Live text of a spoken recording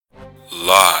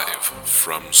Live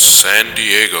from San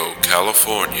Diego,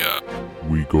 California.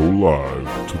 We go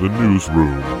live to the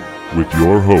newsroom with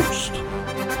your host,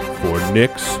 for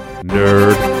Nick's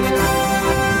Nerd.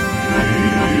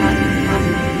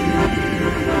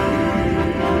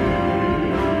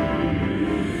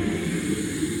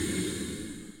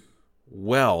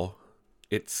 Well,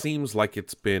 it seems like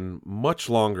it's been much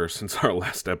longer since our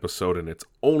last episode, and it's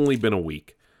only been a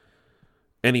week.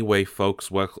 Anyway, folks,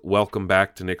 welcome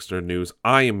back to Nick's Nerd News.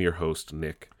 I am your host,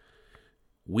 Nick.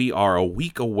 We are a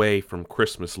week away from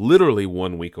Christmas, literally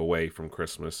 1 week away from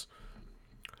Christmas.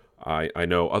 I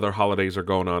know other holidays are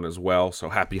going on as well, so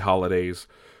happy holidays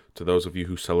to those of you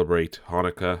who celebrate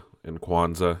Hanukkah and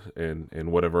Kwanzaa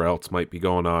and whatever else might be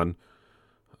going on.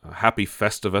 Happy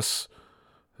Festivus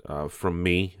from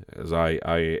me, as I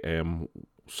am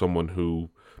someone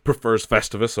who prefers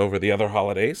Festivus over the other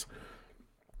holidays.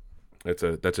 That's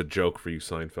a joke for you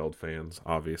Seinfeld fans,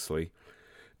 obviously.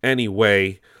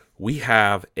 Anyway, we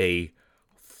have a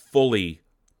fully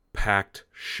packed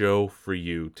show for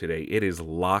you today. It is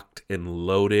locked and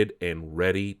loaded and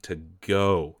ready to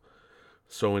go.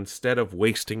 So instead of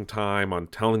wasting time on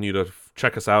telling you to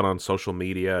check us out on social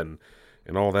media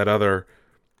and all that other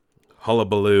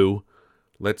hullabaloo,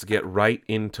 let's get right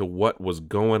into what was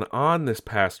going on this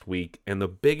past week. And the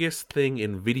biggest thing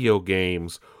in video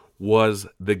games was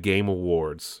the Game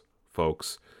Awards,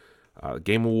 folks.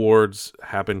 Game Awards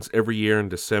happens every year in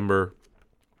December,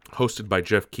 hosted by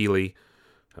Jeff Keighley,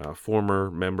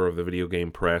 former member of the video game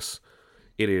press.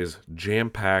 It is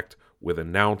jam-packed with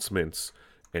announcements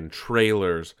and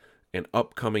trailers and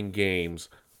upcoming games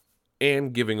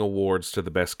and giving awards to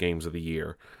the best games of the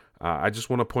year. I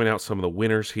just want to point out some of the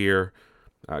winners here.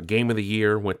 Game of the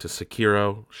Year went to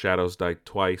Sekiro, Shadows Die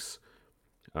Twice.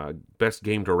 Best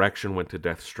Game Direction went to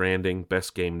Death Stranding.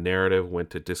 Best Game Narrative went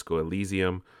to Disco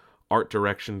Elysium. Art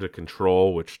Direction to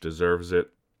Control, which deserves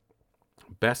it.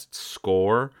 Best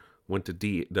Score went to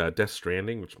Death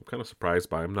Stranding, which I'm kind of surprised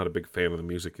by. I'm not a big fan of the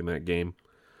music in that game.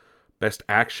 Best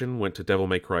Action went to Devil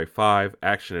May Cry 5.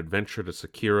 Action Adventure to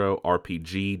Sekiro.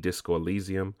 RPG, Disco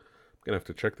Elysium. I'm going to have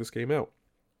to check this game out.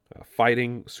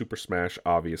 Fighting, Super Smash,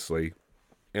 obviously.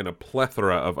 And a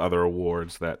plethora of other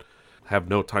awards that have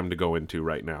no time to go into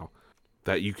right now,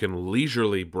 that you can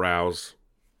leisurely browse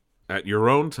at your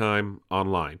own time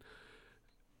online.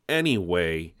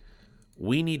 Anyway,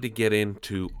 we need to get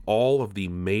into all of the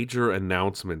major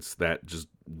announcements that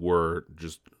were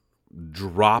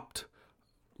dropped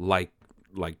like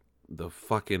the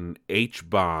fucking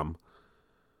H-bomb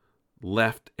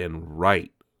left and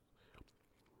right.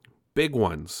 Big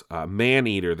ones.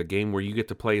 Maneater, the game where you get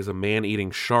to play as a man-eating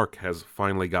shark, has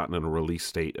finally gotten a release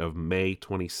date of May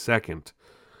 22nd.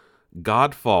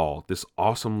 Godfall, this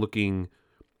awesome-looking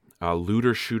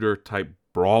looter-shooter type,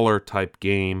 brawler-type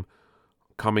game,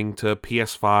 coming to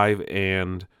PS5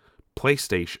 and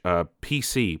PlayStation,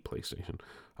 PlayStation.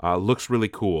 Looks really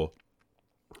cool.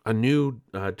 A new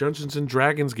Dungeons &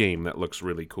 Dragons game that looks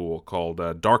really cool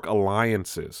called Dark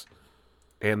Alliances.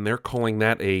 And they're calling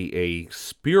that a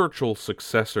spiritual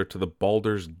successor to the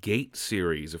Baldur's Gate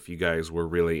series, if you guys were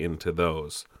really into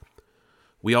those.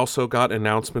 We also got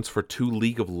announcements for 2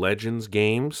 League of Legends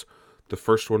games. The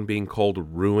first one being called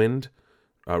Ruined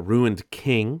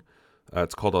King.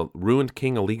 It's called a Ruined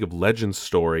King, a League of Legends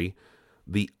story.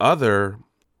 The other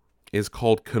is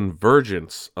called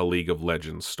Convergence, a League of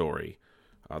Legends story.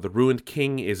 The Ruined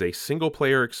King is a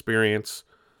single-player experience.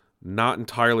 Not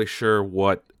entirely sure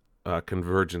what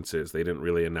Convergence is. They didn't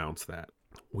really announce that.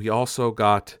 We also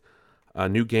got a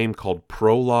new game called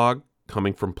Prologue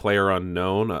coming from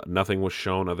PlayerUnknown. Nothing was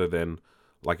shown other than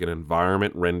like an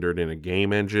environment rendered in a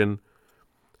game engine.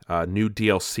 New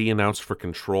DLC announced for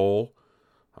Control.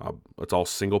 It's all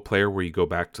single player where you go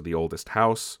back to the oldest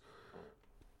house.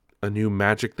 A new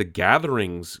Magic the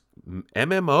Gatherings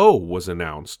MMO was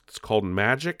announced. It's called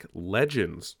Magic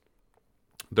Legends.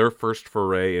 Their first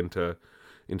foray into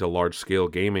large-scale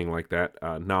gaming like that,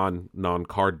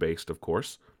 non-card based, of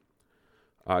course.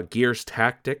 Gears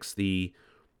Tactics, the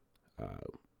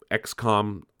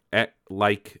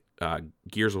XCOM-like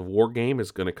Gears of War game,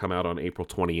 is going to come out on April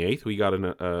 28th. We got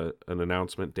an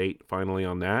announcement date finally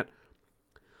on that.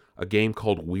 A game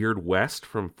called Weird West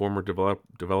from former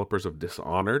developers of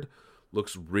Dishonored.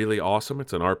 Looks really awesome.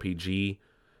 It's an RPG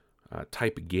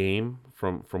type game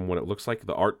from what it looks like.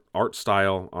 The art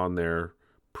style on their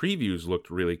previews looked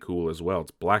really cool as well.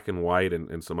 It's black and white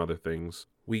and some other things.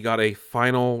 We got a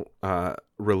final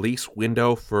release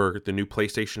window for the new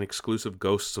PlayStation exclusive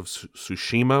Ghosts of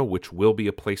Tsushima, which will be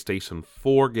a PlayStation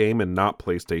 4 game and not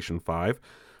PlayStation 5.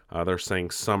 They're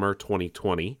saying summer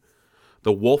 2020.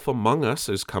 The Wolf Among Us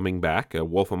is coming back,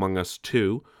 Wolf Among Us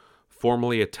 2,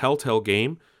 formerly a Telltale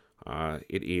game.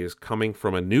 It is coming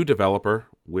from a new developer,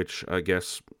 which I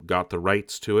guess got the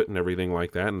rights to it and everything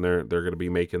like that, and they're going to be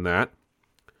making that.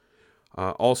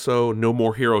 Also, No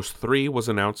More Heroes 3 was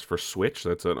announced for Switch.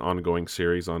 That's an ongoing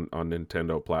series on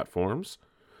Nintendo platforms.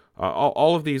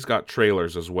 All of these got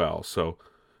trailers as well, so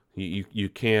you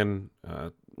can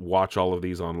watch all of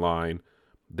these online.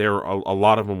 There a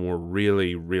lot of them were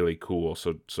really, really cool,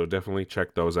 so definitely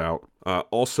check those out.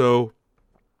 Also,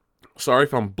 sorry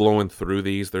if I'm blowing through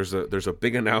these. There's a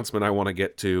big announcement I want to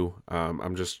get to.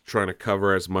 I'm just trying to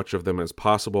cover as much of them as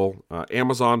possible.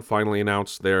 Amazon finally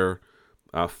announced their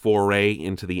foray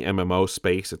into the MMO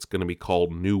space. It's going to be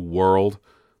called New World.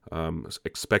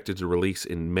 Expected to release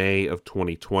in May of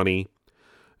 2020.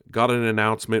 Got an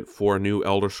announcement for a new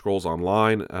Elder Scrolls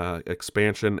Online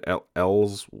expansion,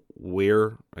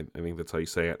 Elsewhere. I think that's how you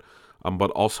say it.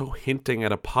 But also hinting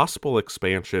at a possible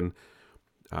expansion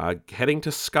heading to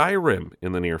Skyrim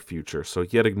in the near future. So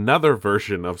yet another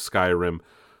version of Skyrim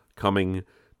coming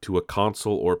to a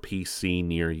console or PC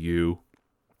near you.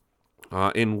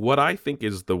 In what I think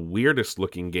is the weirdest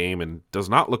looking game and does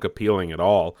not look appealing at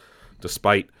all,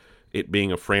 despite it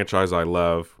being a franchise I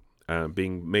love,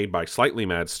 being made by Slightly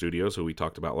Mad Studios, who we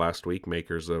talked about last week,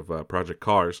 makers of Project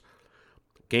Cars.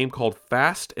 Game called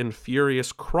Fast and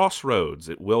Furious Crossroads.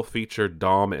 It will feature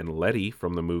Dom and Letty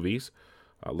from the movies.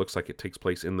 Looks like it takes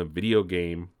place in the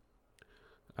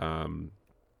in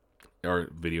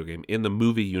the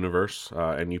movie universe,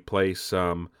 and you play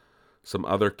some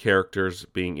other characters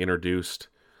being introduced.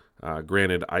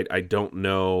 Granted, I don't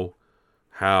know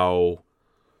how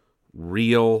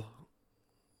real,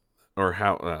 or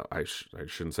how I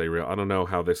shouldn't say real. I don't know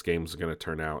how this game's going to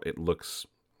turn out. It looks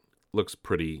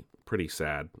pretty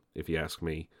sad, if you ask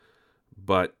me.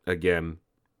 But again,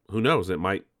 who knows? It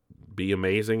might be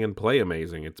amazing and play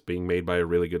amazing. It's being made by a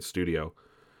really good studio,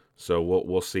 so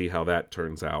we'll see how that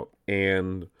turns out.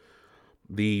 And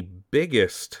the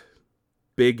biggest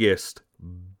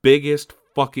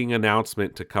fucking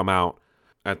announcement to come out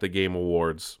at the Game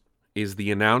Awards is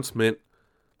the announcement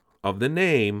of the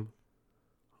name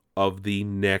of the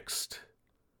next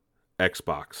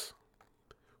Xbox.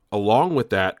 Along with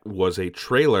that was a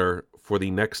trailer for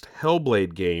the next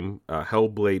Hellblade game,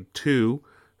 Hellblade 2,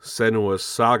 Senua's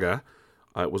Saga.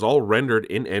 It was all rendered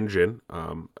in engine.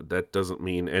 That doesn't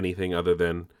mean anything other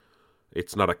than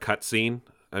it's not a cutscene.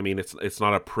 I mean, it's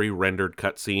not a pre-rendered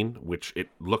cutscene, which it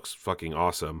looks fucking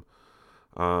awesome.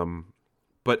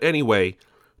 But anyway,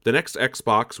 the next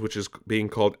Xbox, which is being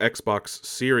called Xbox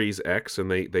Series X, and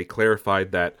they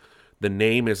clarified that the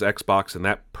name is Xbox, and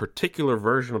that particular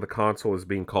version of the console is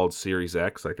being called Series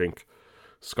X. I think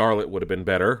Scarlet would have been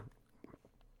better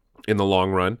in the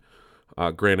long run.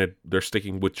 Granted, they're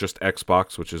sticking with just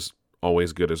Xbox, which is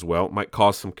always good as well. Might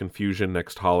cause some confusion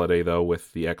next holiday, though,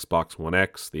 with the Xbox One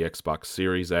X, the Xbox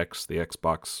Series X, the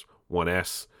Xbox One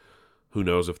S. Who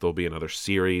knows if there'll be another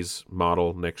series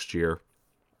model next year.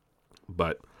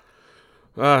 But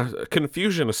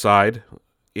confusion aside,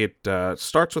 it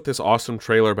starts with this awesome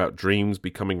trailer about dreams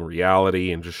becoming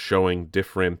reality and just showing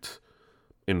different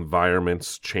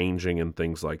environments changing and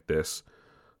things like this.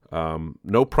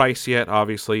 No price yet,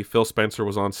 obviously. Phil Spencer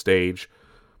was on stage.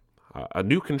 A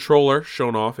new controller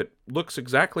shown off. It looks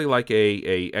exactly like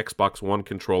a Xbox One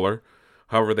controller.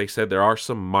 However, they said there are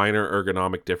some minor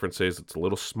ergonomic differences. It's a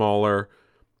little smaller.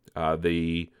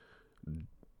 The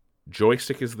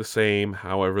joystick is the same.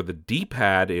 However, the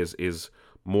D-pad is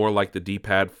more like the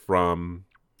D-pad from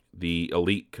the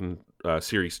Elite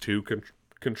Series 2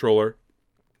 controller.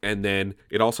 And then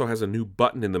it also has a new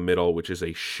button in the middle, which is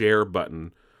a share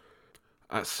button.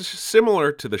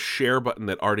 Similar to the share button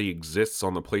that already exists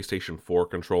on the PlayStation 4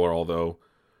 controller, although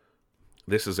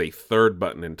this is a third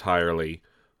button entirely,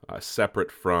 separate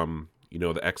from, the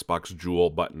Xbox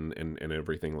Dual button and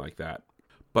everything like that.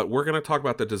 But we're going to talk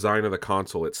about the design of the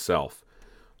console itself.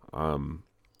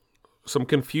 Some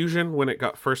confusion when it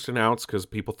got first announced because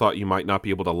people thought you might not be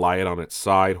able to lie it on its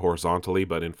side horizontally,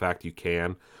 but in fact you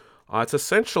can. It's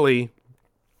essentially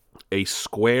a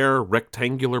square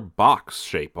rectangular box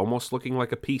shape, almost looking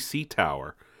like a PC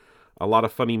tower. A lot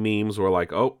of funny memes were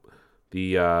like,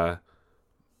 the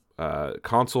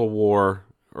console war,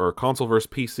 or console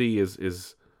versus PC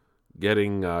is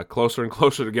getting closer and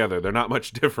closer together. They're not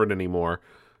much different anymore.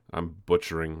 I'm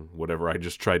butchering whatever I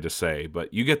just tried to say,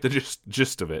 but you get the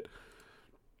gist of it.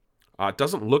 It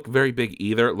doesn't look very big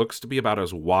either. It looks to be about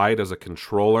as wide as a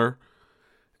controller,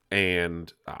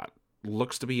 and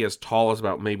looks to be as tall as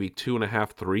about maybe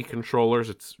 2.5, 3 controllers.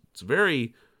 It's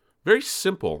very, very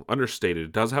simple, understated.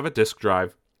 It does have a disk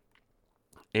drive,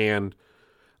 and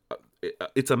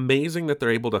it's amazing that they're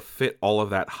able to fit all of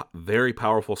that very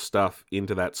powerful stuff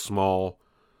into that small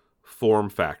form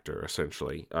factor,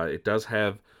 essentially. It does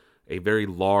have a very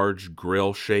large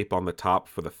grill shape on the top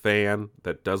for the fan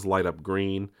that does light up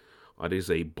green. It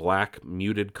is a black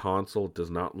muted console. It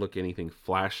does not look anything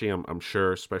flashy. I'm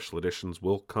sure special editions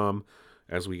will come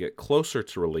as we get closer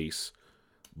to release.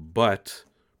 But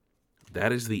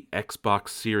that is the Xbox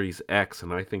Series X,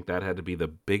 and I think that had to be the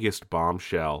biggest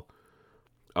bombshell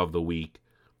of the week.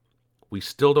 We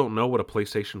still don't know what a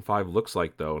PlayStation 5 looks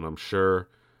like, though, and I'm sure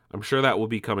that will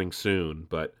be coming soon.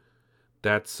 But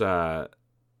that's I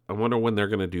wonder when they're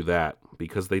going to do that,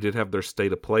 because they did have their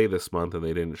State of Play this month and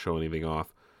they didn't show anything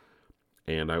off.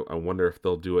 And I wonder if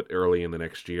they'll do it early in the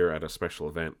next year at a special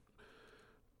event.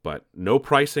 But no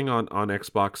pricing on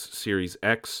Xbox Series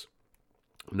X.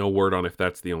 No word on if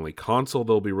that's the only console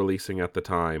they'll be releasing at the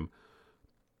time.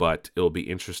 But it'll be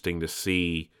interesting to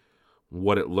see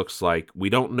what it looks like. We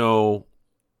don't know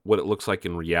what it looks like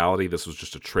in reality. This was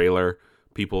just a trailer.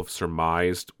 People have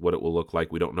surmised what it will look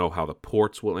like. We don't know how the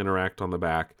ports will interact on the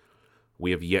back.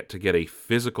 We have yet to get a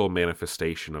physical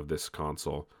manifestation of this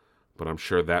console, but I'm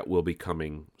sure that will be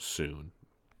coming soon.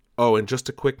 Oh, and just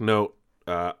a quick note,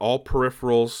 all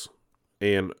peripherals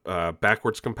and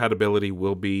backwards compatibility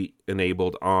will be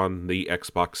enabled on the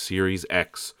Xbox Series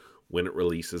X when it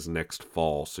releases next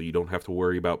fall, so you don't have to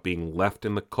worry about being left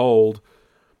in the cold.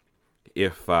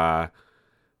 If, I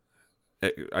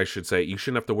should say, you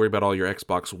shouldn't have to worry about all your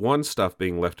Xbox One stuff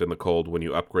being left in the cold when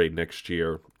you upgrade next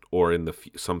year or in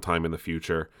sometime in the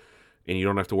future. And you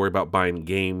don't have to worry about buying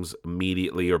games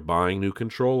immediately or buying new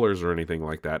controllers or anything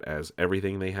like that, as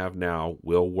everything they have now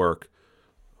will work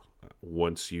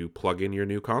once you plug in your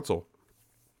new console.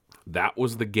 That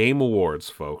was the Game Awards,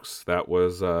 folks. That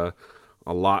was a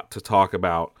lot to talk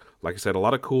about. Like I said, a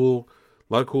lot of cool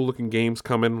looking games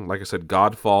coming. Like I said,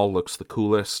 Godfall looks the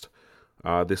coolest.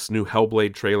 This new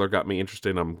Hellblade trailer got me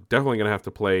interested. I'm definitely going to have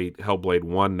to play Hellblade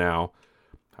 1 now.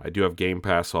 I do have Game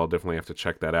Pass, so I'll definitely have to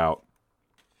check that out.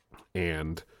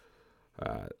 And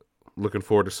looking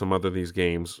forward to some other of these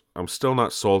games. I'm still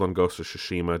not sold on Ghost of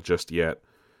Tsushima just yet,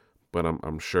 but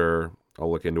I'm sure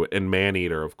I'll look into it. And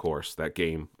Maneater, of course, that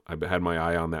game. I've had my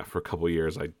eye on that for a couple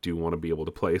years. I do want to be able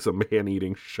to play as a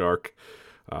man-eating shark.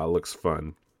 Looks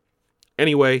fun.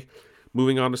 Anyway,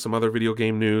 moving on to some other video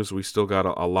game news. We still got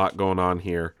a lot going on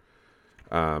here.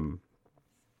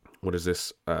 What is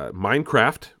this?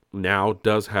 Minecraft now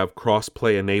does have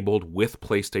cross-play enabled with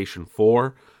PlayStation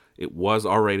 4. It was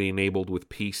already enabled with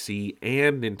PC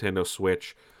and Nintendo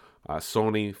Switch.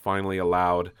 Sony finally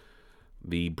allowed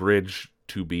the bridge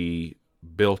to be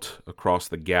built across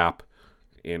the gap.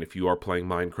 And if you are playing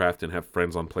Minecraft and have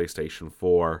friends on PlayStation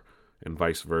 4 and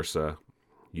vice versa,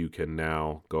 you can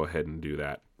now go ahead and do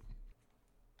that.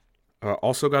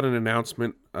 Also got an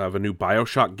announcement of a new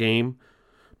BioShock game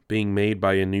being made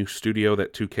by a new studio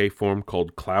that 2K formed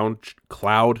called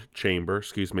Cloud Chamber.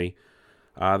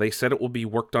 They said it will be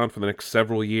worked on for the next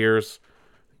several years,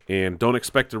 and don't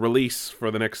expect a release for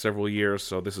the next several years,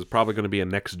 so this is probably going to be a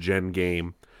next-gen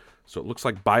game. So it looks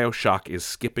like BioShock is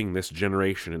skipping this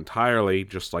generation entirely,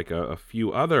 just like a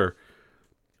few other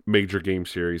major game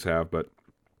series have, but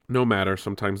no matter.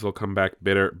 Sometimes they'll come back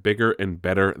bigger and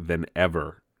better than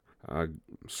ever.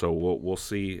 So we'll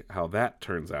see how that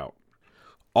turns out.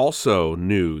 Also,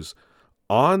 news.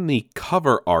 On the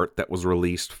cover art that was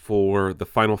released for the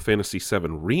Final Fantasy VII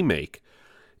Remake,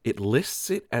 it lists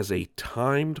it as a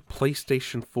timed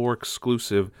PlayStation 4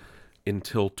 exclusive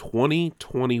until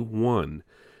 2021,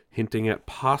 hinting at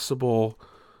possible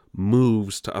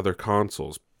moves to other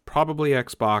consoles. Probably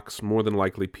Xbox, more than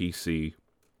likely PC.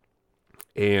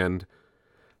 And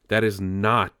that is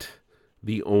not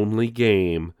the only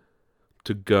game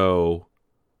to go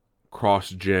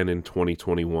cross-gen in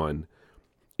 2021.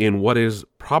 In what is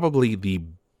probably the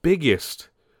biggest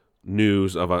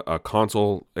news of a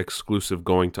console exclusive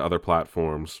going to other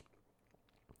platforms,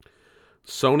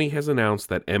 Sony has announced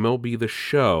that MLB The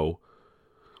Show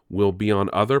will be on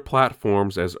other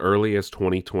platforms as early as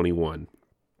 2021.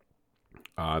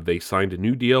 They signed a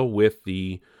new deal with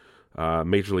the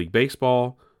Major League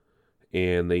Baseball,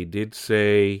 and they did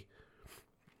say,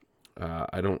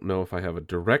 I don't know if I have a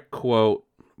direct quote,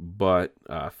 but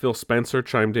Phil Spencer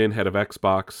chimed in, head of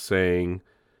Xbox, saying,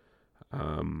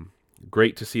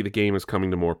 great to see the game is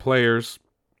coming to more players,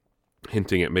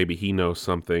 hinting at maybe he knows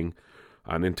something.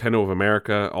 Nintendo of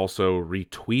America also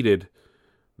retweeted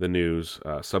the news,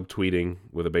 subtweeting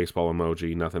with a baseball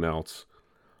emoji, nothing else.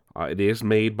 It is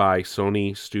made by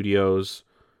Sony Studios,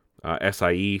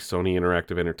 SIE, Sony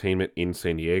Interactive Entertainment in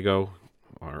San Diego,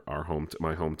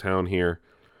 my hometown here.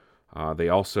 They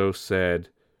also said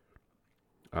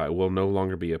It will no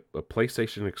longer be a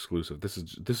PlayStation exclusive. This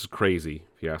is crazy,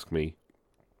 if you ask me.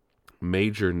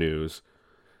 Major news.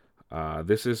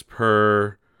 This is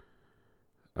per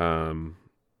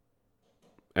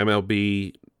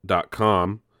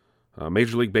MLB.com.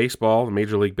 Major League Baseball, the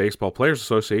Major League Baseball Players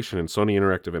Association, and Sony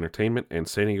Interactive Entertainment and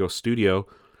San Diego Studio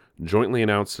jointly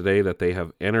announced today that they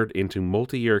have entered into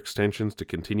multi-year extensions to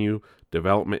continue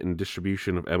development and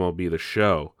distribution of MLB The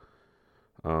Show.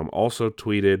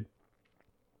 Xbox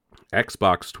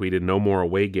tweeted no more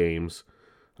away games.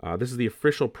 This is the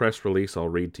official press release. I'll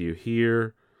read to you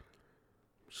here.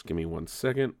 Just give me 1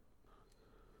 second.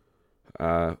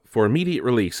 For immediate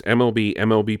release, MLB,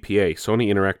 MLBPA, Sony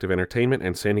Interactive Entertainment,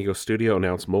 and San Diego Studio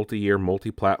announced multi-year,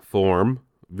 multi-platform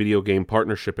video game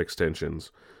partnership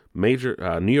extensions.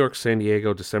 New York, San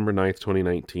Diego, December 9th,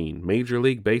 2019. Major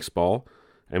League Baseball,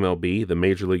 MLB, the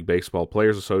Major League Baseball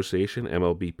Players Association,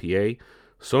 MLBPA,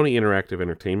 Sony Interactive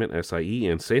Entertainment, SIE,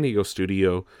 and San Diego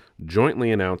Studio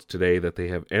jointly announced today that they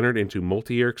have entered into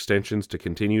multi-year extensions to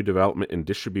continue development and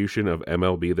distribution of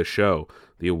MLB The Show,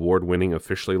 the award-winning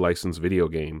officially licensed video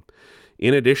game.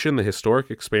 In addition, the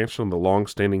historic expansion of the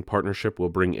long-standing partnership will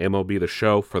bring MLB The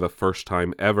Show, for the first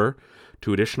time ever,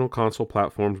 to additional console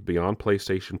platforms beyond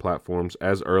PlayStation platforms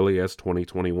as early as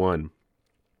 2021.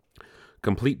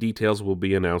 Complete details will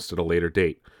be announced at a later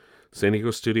date. San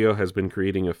Diego Studio has been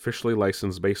creating officially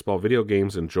licensed baseball video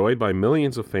games enjoyed by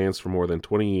millions of fans for more than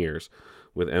 20 years,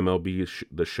 with MLB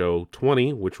The Show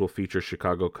 20, which will feature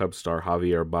Chicago Cubs star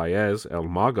Javier Baez El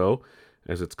Mago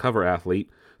as its cover athlete.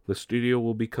 The studio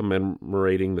will be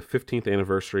commemorating the 15th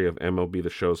anniversary of MLB The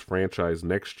Show's franchise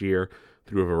next year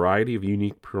through a variety of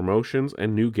unique promotions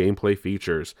and new gameplay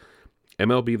features.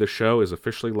 MLB The Show is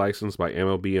officially licensed by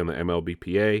MLB and the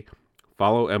MLBPA.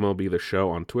 Follow MLB The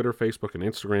Show on Twitter, Facebook, and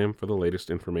Instagram for the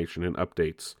latest information and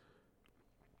updates.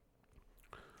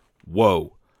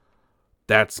 Whoa,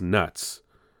 that's nuts.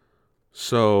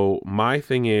 So my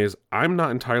thing is, I'm not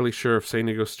entirely sure if San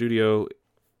Diego Studio,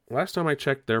 last time I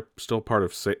checked, they're still part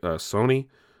of Sony.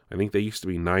 I think they used to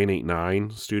be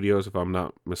 989 Studios, if I'm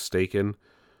not mistaken.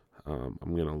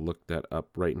 I'm going to look that up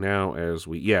right now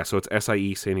so it's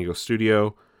SIE San Diego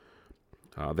Studio.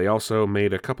 They also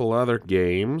made a couple other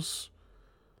games.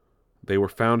 They were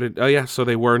founded,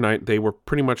 they were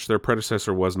pretty much, their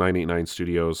predecessor was 989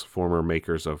 Studios, former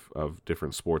makers of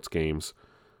different sports games.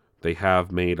 They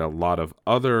have made a lot of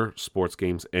other sports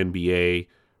games, NBA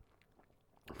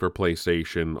for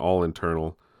PlayStation, all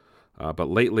internal. But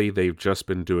lately they've just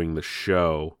been doing The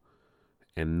Show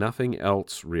and nothing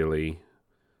else really.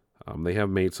 They have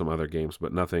made some other games,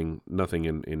 but nothing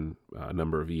in a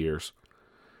number of years.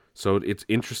 So it's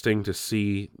interesting to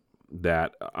see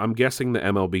that. I'm guessing the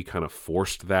MLB kind of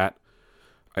forced that.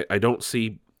 I don't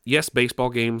see... Yes, baseball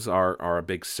games are a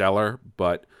big seller,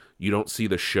 but you don't see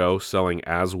The Show selling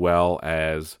as well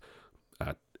as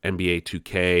NBA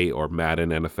 2K or Madden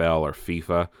NFL or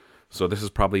FIFA. So this is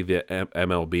probably the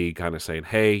MLB kind of saying,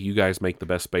 hey, you guys make the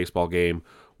best baseball game.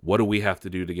 What do we have to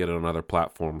do to get it on other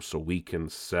platforms so we can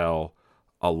sell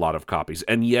a lot of copies?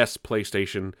 And yes,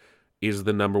 PlayStation is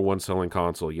the number one selling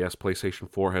console. Yes, PlayStation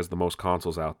 4 has the most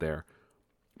consoles out there,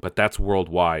 but that's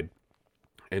worldwide.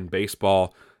 And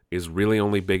baseball is really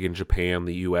only big in Japan,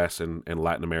 the US, and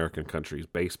Latin American countries.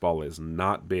 Baseball is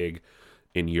not big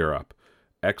in Europe.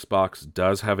 Xbox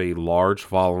does have a large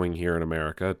following here in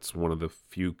America. It's one of the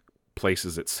few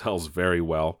places it sells very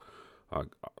well.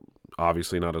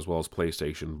 Obviously not as well as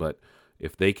PlayStation, but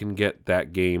if they can get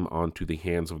that game onto the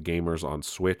hands of gamers on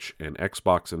Switch and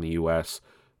Xbox in the US,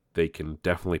 they can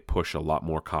definitely push a lot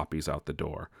more copies out the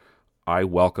door. I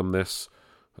welcome this.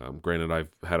 Granted, I've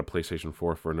had a PlayStation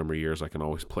 4 for a number of years. I can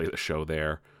always play The Show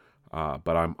there.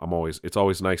 But it's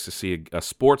always nice to see a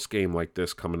sports game like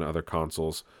this come into other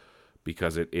consoles,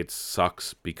 because it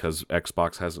sucks because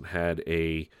Xbox hasn't had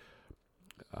a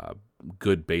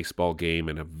good baseball game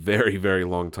in a very, very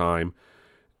long time.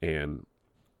 And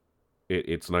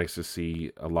it's nice to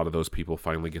see a lot of those people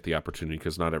finally get the opportunity,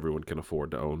 because not everyone can afford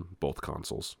to own both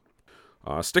consoles.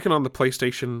 Sticking on the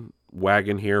PlayStation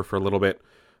wagon here for a little bit,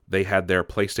 they had their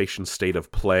PlayStation State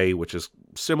of Play, which is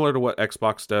similar to what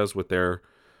Xbox does with their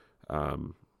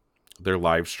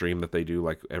live stream that they do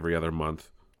like every other month.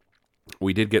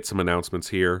 We did get some announcements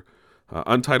here.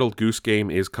 Untitled Goose Game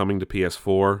is coming to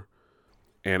PS4.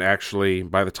 And actually,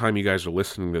 by the time you guys are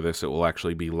listening to this, it will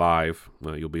actually be live.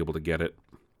 You'll be able to get it.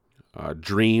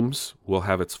 Dreams will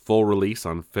have its full release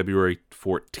on February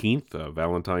 14th,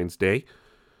 Valentine's Day.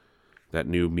 That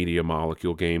new Media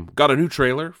Molecule game. Got a new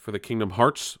trailer for the Kingdom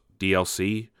Hearts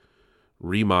DLC,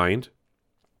 Remind.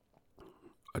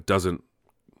 It doesn't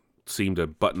seem to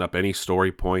button up any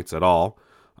story points at all.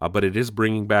 but it is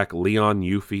bringing back Leon,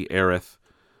 Yuffie, Aerith,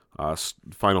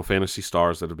 Final Fantasy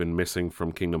stars that have been missing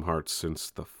from Kingdom Hearts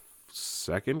since the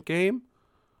second game,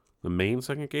 the main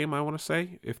second game, I want to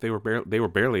say. If they were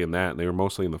barely in that, and they were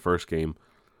mostly in the first game.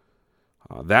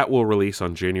 That will release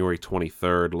on January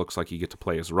 23rd. Looks like you get to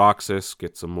play as Roxas,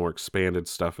 get some more expanded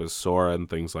stuff as Sora and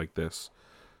things like this.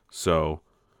 So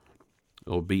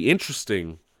it'll be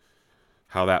interesting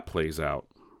how that plays out.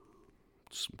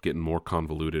 It's getting more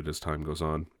convoluted as time goes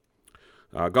on.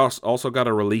 Also got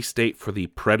a release date for the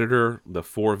Predator, the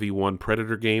 4v1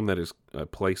 Predator game that is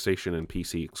PlayStation and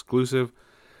PC exclusive.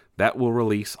 That will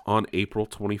release on April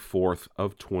 24th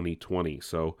of 2020.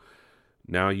 So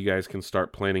now you guys can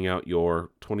start planning out your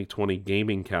 2020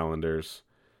 gaming calendars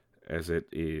as it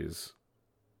is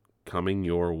coming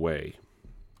your way.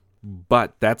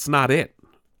 But that's not it.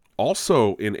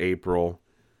 Also in April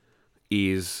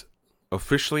is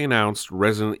officially announced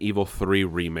Resident Evil 3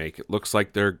 Remake. It looks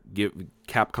like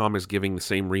Capcom is giving the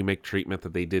same remake treatment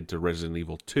that they did to Resident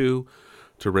Evil 2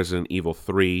 to Resident Evil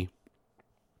 3.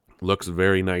 Looks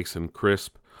very nice and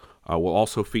crisp. We'll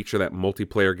also feature that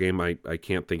multiplayer game. I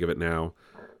can't think of it now.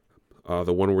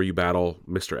 The one where you battle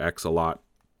Mr. X a lot.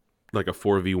 Like a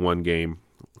 4v1 game.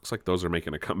 Looks like those are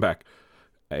making a comeback.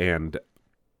 And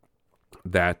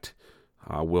that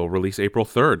will release April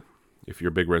 3rd, if you're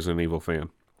a big Resident Evil fan.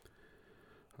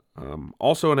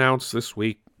 Also announced this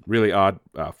week, really odd,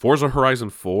 Forza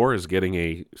Horizon 4 is getting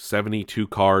a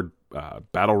 72-card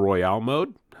Battle Royale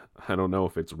mode. I don't know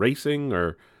if it's racing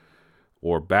or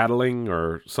battling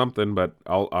or something, but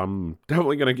I'm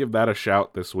definitely going to give that a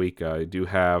shout this week. I do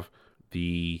have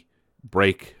the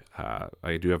break.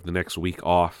 I do have the next week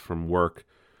off from work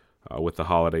with the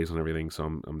holidays and everything, so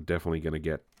I'm definitely going to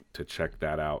get to check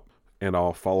that out. And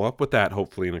I'll follow up with that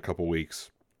hopefully in a couple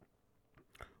weeks.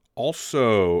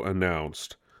 Also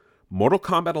announced, Mortal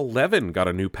Kombat 11 got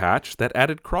a new patch that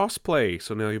added crossplay,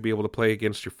 so now you'll be able to play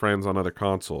against your friends on other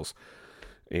consoles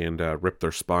and rip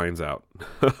their spines out.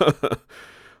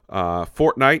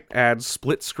 Fortnite adds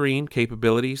split-screen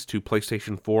capabilities to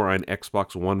PlayStation 4 and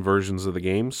Xbox One versions of the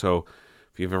game, so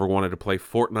if you've ever wanted to play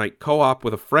Fortnite co-op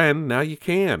with a friend, now you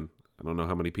can. I don't know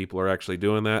how many people are actually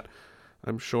doing that.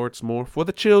 I'm sure it's more for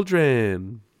the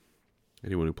children.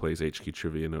 Anyone who plays HQ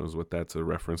Trivia knows what that's a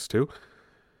reference to.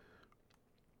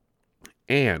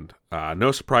 And,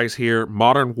 no surprise here,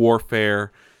 Modern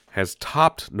Warfare has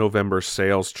topped November's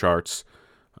sales charts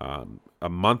a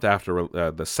month after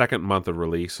the second month of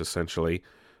release, essentially.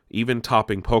 Even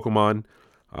topping Pokemon.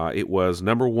 It was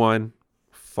number one,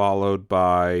 followed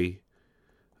by...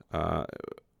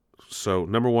 So,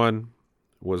 number one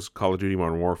was Call of Duty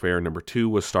Modern Warfare. Number two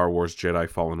was Star Wars Jedi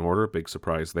Fallen Order. Big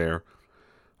surprise there.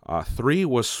 3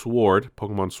 was Sword,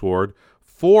 Pokemon Sword.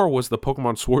 4 was the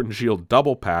Pokemon Sword and Shield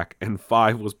double pack, and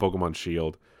 5 was Pokemon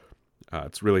Shield.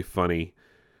 It's really funny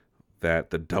that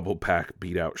the double pack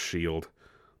beat out Shield.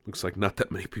 Looks like not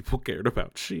that many people cared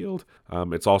about Shield.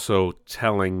 It's also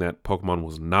telling that Pokemon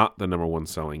was not the number one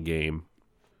selling game,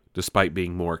 despite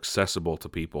being more accessible to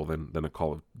people than a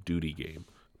Call of Duty game.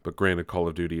 But granted, Call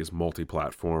of Duty is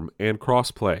multi-platform and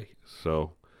cross-play,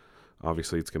 so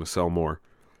obviously it's going to sell more.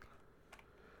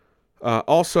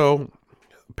 Also,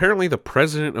 apparently the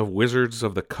president of Wizards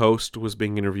of the Coast was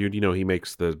being interviewed. You know, he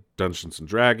makes the Dungeons &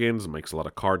 Dragons, makes a lot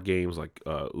of card games like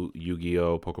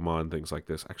Yu-Gi-Oh!, Pokemon, things like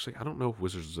this. Actually, I don't know if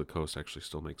Wizards of the Coast actually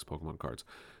still makes Pokemon cards.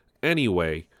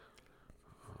 Anyway,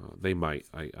 they might.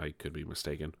 I could be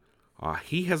mistaken.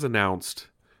 He has announced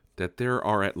that there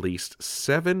are at least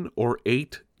 7 or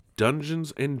 8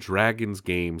 Dungeons & Dragons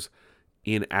games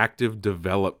in active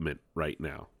development right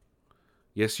now.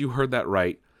 Yes, you heard that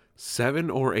right. 7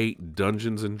 or 8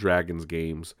 Dungeons & Dragons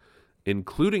games,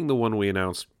 including the one we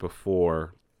announced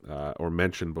before, or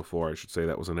mentioned before, I should say,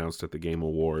 that was announced at the Game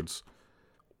Awards.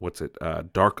 What's it?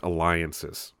 Dark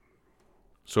Alliances.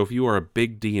 So if you are a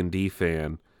big D&D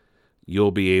fan,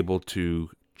 you'll be able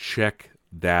to check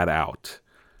that out.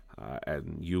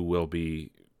 And you will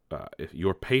be, if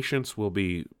your patience will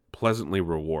be pleasantly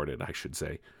rewarded, I should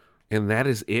say. And that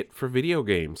is it for video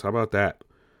games. How about that?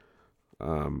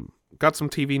 Got some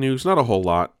TV news, not a whole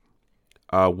lot.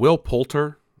 Will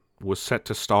Poulter was set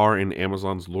to star in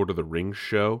Amazon's Lord of the Rings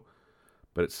show,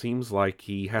 but it seems like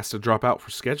he has to drop out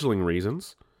for scheduling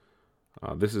reasons.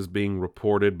 This is being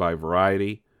reported by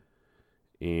Variety,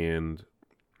 and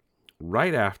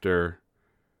right after,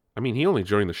 I mean, he only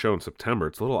joined the show in September.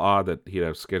 It's a little odd that he'd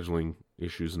have scheduling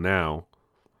issues now,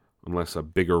 unless a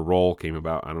bigger role came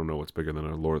about. I don't know what's bigger than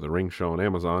a Lord of the Rings show on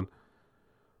Amazon.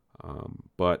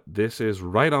 But this is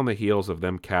right on the heels of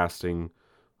them casting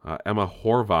Emma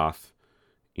Horvath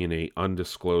in a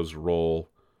undisclosed role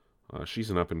She's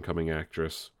an up-and-coming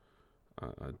actress.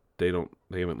 They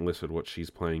haven't listed what she's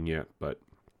playing yet, but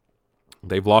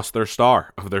they've lost their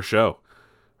star of their show.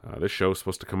 This show is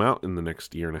supposed to come out in the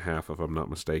next year and a half, if I'm not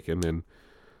mistaken, and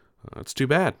it's too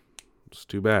bad. It's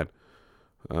too bad.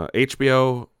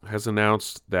 HBO has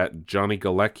announced that Johnny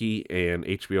Galecki and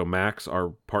HBO Max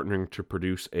are partnering to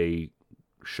produce a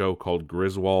show called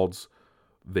Griswold's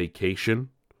Vacation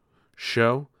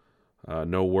Show.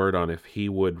 No word on if he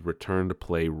would return to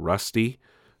play Rusty,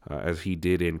 as he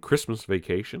did in Christmas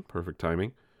Vacation, perfect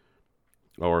timing,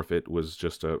 or if it was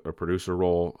just a producer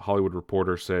role. Hollywood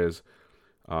Reporter says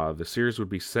the series would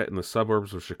be set in the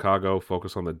suburbs of Chicago,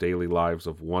 focus on the daily lives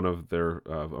of one of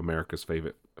America's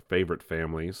favorite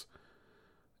families.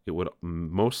 It would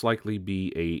most likely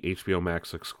be a HBO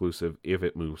Max exclusive if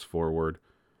it moves forward.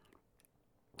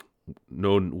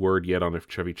 No word yet on if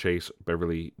Chevy Chase,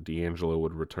 Beverly D'Angelo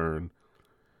would return.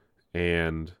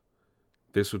 And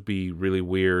this would be really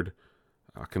weird,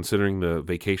 considering the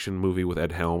Vacation movie with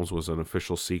Ed Helms was an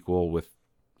official sequel with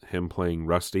him playing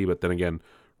Rusty. But then again,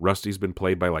 Rusty's been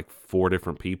played by like 4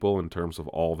 different people in terms of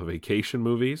all the Vacation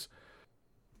movies.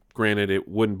 Granted, it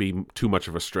wouldn't be too much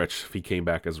of a stretch if he came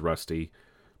back as Rusty,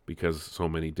 because so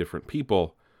many different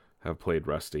people have played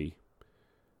Rusty.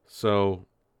 So,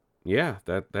 yeah,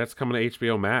 that's coming to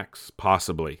HBO Max,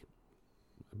 possibly.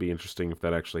 It'd be interesting if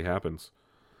that actually happens.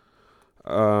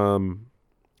 A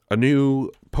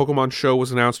new Pokemon show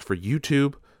was announced for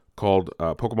YouTube called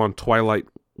Pokemon Twilight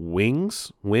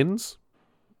Wins.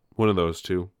 One of those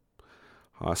two.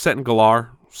 Set in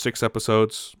Galar, 6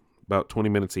 episodes, about 20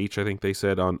 minutes each, I think they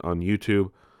said, on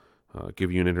YouTube.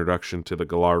 Give you an introduction to the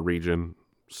Galar region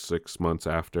 6 months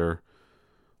after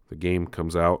the game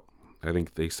comes out. I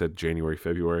think they said January,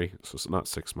 February, so it's not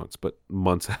 6 months, but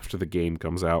months after the game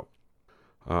comes out.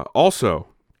 Also,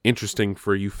 interesting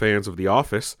for you fans of The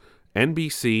Office,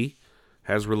 NBC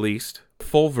has released a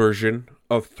full version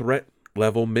of Threat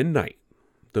Level Midnight,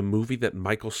 the movie that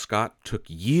Michael Scott took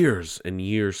years and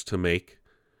years to make.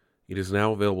 It is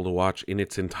now available to watch in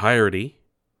its entirety,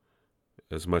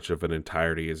 as much of an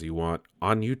entirety as you want,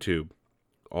 on YouTube.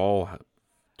 All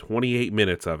 28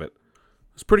 minutes of it.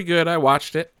 It's pretty good. I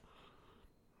watched it.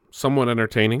 Somewhat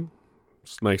entertaining.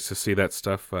 It's nice to see that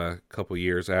stuff a couple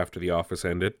years after The Office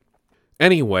ended.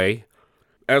 Anyway,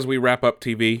 as we wrap up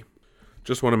TV,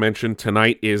 just want to mention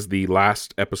tonight is the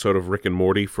last episode of Rick and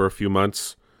Morty for a few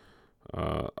months.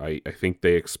 I think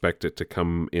they expect it to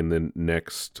come in the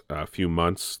next few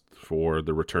months for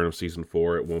the return of season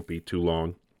 4. It won't be too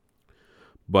long.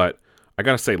 But I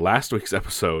gotta say, last week's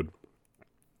episode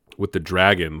with the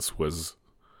dragons was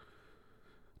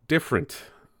different.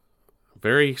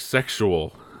 Very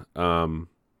sexual.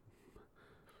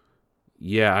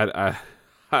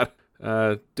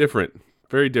 Different.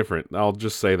 Very different. I'll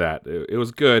just say that. It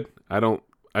was good. I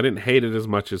didn't hate it as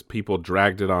much as people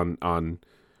dragged it on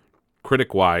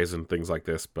critic-wise and things like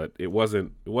this, but it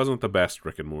wasn't the best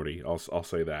Rick and Morty. I'll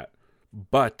say that.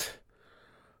 But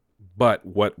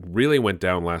what really went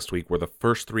down last week were the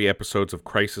first 3 episodes of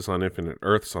Crisis on Infinite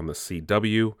Earths on the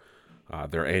CW,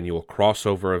 their annual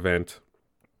crossover event,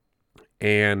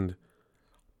 and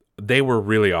they were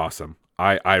really awesome.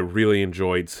 I really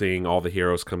enjoyed seeing all the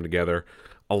heroes come together.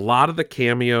 A lot of the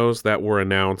cameos that were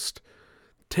announced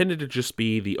tended to just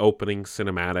be the opening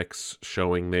cinematics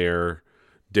showing their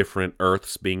different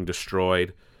Earths being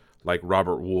destroyed, like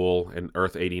Robert Wool and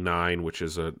Earth 89, which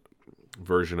is a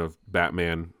version of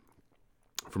Batman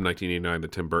from 1989, the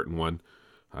Tim Burton one.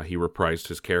 He reprised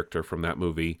his character from that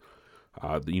movie.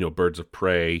 Birds of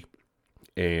Prey,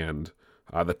 and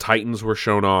the Titans were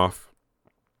shown off,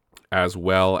 as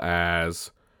well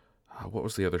as what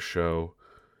was the other show?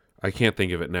 I can't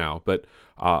think of it now, but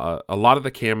a lot of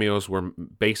the cameos were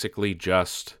basically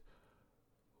just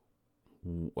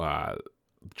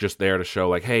there to show,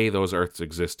 like, hey, those Earths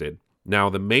existed. Now,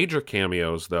 the major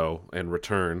cameos, though, and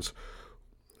returns,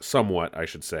 somewhat, I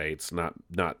should say, it's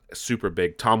not super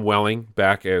big. Tom Welling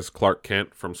back as Clark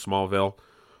Kent from Smallville.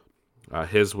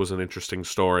 His was an interesting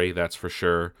story, that's for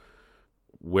sure.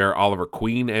 Where Oliver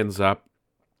Queen ends up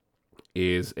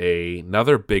is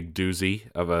another big doozy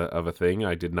of a thing.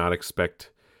 I did not expect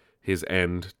his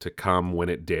end to come when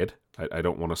it did. I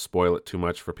don't want to spoil it too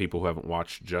much for people who haven't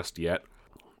watched just yet.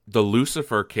 The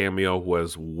Lucifer cameo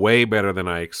was way better than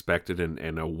I expected,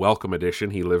 and a welcome addition.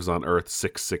 He lives on Earth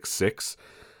 666,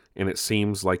 and it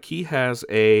seems like he has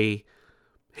a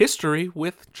history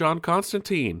with John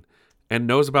Constantine and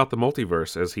knows about the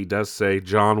multiverse, as he does say,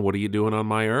 "John, what are you doing on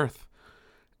my Earth?"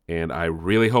 And I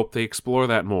really hope they explore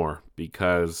that more,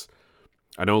 because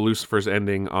I know Lucifer's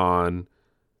ending on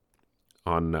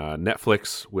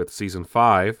Netflix with season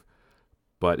 5,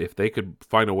 But if they could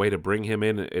find a way to bring him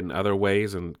in other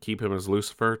ways and keep him as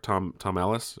Lucifer, Tom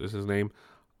Ellis is his name,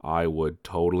 I would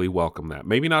totally welcome that.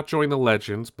 Maybe not join the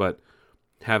Legends, but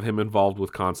have him involved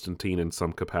with Constantine in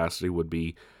some capacity would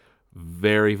be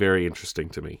very, very interesting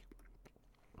to me.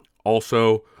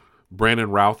 Also,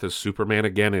 Brandon Routh as Superman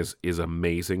again is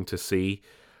amazing to see.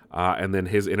 And then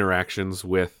his interactions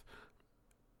with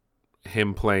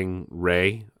him playing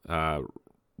Ray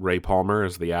Palmer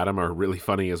as the Atom are really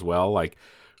funny as well. Like,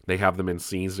 they have them in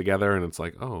scenes together, and it's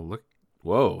like, oh,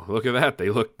 look at that. They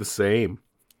look the same.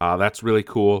 That's really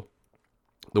cool.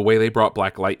 The way they brought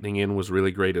Black Lightning in was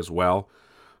really great as well.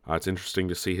 It's interesting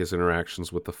to see his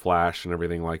interactions with the Flash and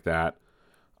everything like that.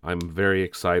 I'm very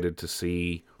excited to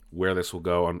see where this will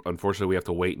go. Unfortunately, we have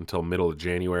to wait until middle of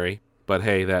January. But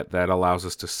hey, that allows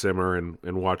us to simmer and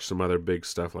watch some other big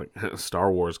stuff like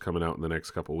Star Wars coming out in the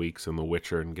next couple weeks and The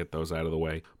Witcher and get those out of the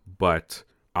way. But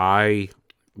I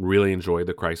really enjoyed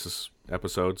the Crisis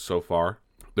episodes so far.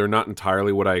 They're not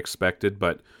entirely what I expected,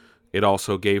 but it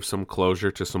also gave some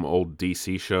closure to some old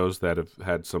DC shows that have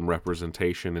had some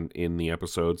representation in the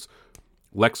episodes.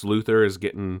 Lex Luthor is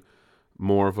getting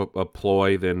more of a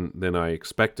ploy than I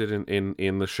expected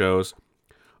in the shows.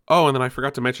 Oh, and then I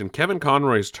forgot to mention Kevin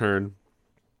Conroy's turn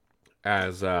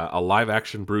as a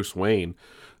live-action Bruce Wayne.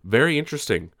 Very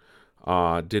interesting.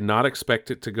 Did not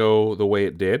expect it to go the way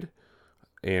it did.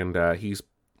 And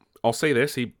I'll say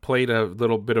this, he played a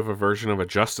little bit of a version of a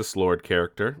Justice Lord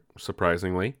character,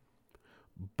 surprisingly.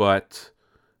 But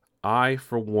I,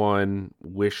 for one,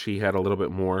 wish he had a little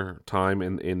bit more time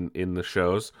in the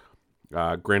shows.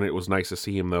 Granted, it was nice to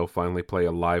see him, though, finally play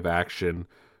a live-action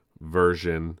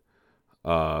version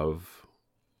of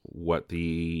what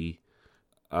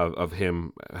of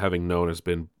him having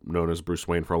been known as Bruce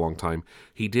Wayne for a long time.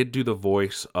 He did do the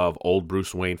voice of old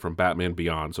Bruce Wayne from Batman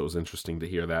Beyond, so it was interesting to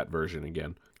hear that version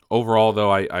again. Overall, though,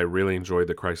 I really enjoyed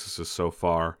the Crises so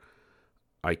far.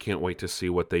 I can't wait to see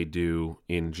what they do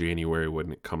in January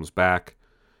when it comes back,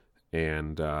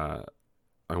 and I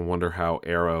wonder how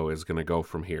Arrow is going to go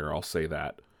from here. I'll say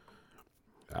that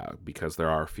because there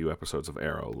are a few episodes of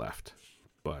Arrow left.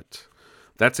 But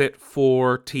that's it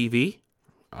for TV.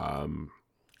 A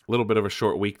little bit of a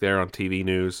short week there on TV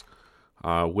news.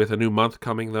 With a new month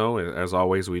coming, though, as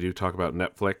always, we do talk about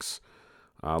Netflix.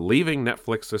 Leaving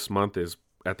Netflix this month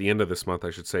at the end of this month, I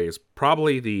should say, is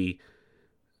probably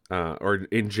or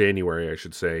in January, I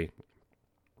should say,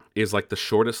 is like the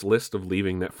shortest list of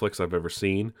leaving Netflix I've ever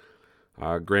seen.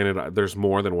 Granted, there's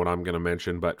more than what I'm going to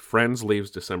mention, but Friends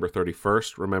leaves December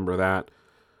 31st. Remember that.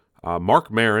 Mark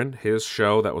Maron, his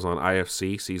show that was on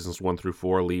IFC, seasons 1 through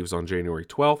 4, leaves on January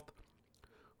 12th.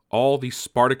 All the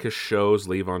Spartacus shows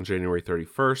leave on January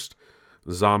 31st.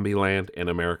 Zombieland and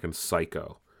American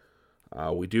Psycho.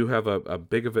 We do have a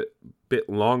bit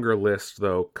longer list,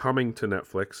 though, coming to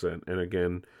Netflix. And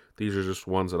again, these are just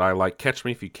ones that I like. Catch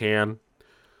Me If You Can.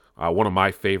 One of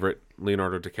my favorite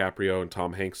Leonardo DiCaprio and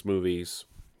Tom Hanks movies.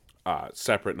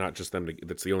 Separate, not just them.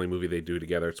 That's the only movie they do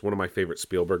together. It's one of my favorite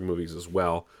Spielberg movies as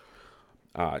well.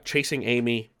 Chasing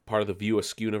Amy, part of the View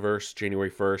Askew-niverse,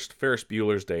 January 1st. Ferris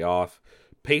Bueller's Day Off.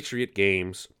 Patriot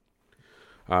Games.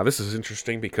 This is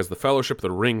interesting because The Fellowship of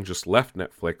the Ring just left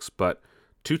Netflix, but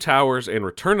Two Towers and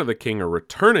Return of the King are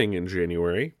returning in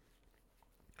January.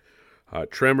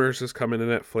 Tremors is coming to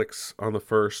Netflix on the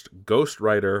 1st. Ghost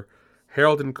Rider.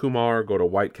 Harold and Kumar Go to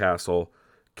White Castle.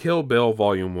 Kill Bill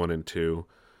Volume 1 and 2.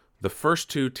 The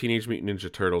first 2 Teenage Mutant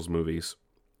Ninja Turtles movies.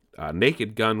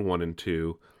 Naked Gun 1 and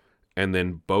 2. And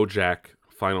then BoJack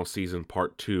Final Season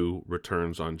Part 2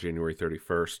 returns on January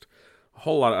 31st. A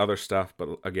whole lot of other stuff,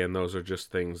 but again, those are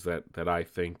just things that I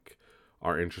think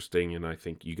are interesting, and I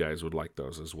think you guys would like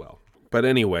those as well. But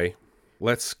anyway,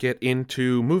 let's get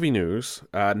into movie news.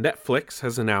 Netflix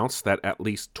has announced that at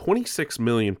least 26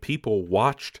 million people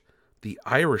watched The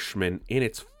Irishman in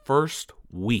its first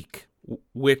week,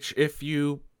 which if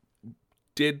you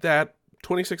did that,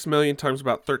 26 million times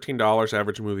about $13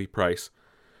 average movie price,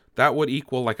 that would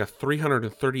equal like a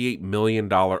 $338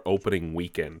 million opening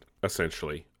weekend,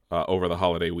 essentially, over the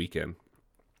holiday weekend.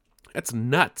 That's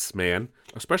nuts, man.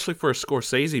 Especially for a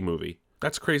Scorsese movie.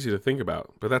 That's crazy to think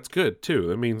about, but that's good, too.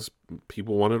 That means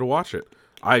people wanted to watch it.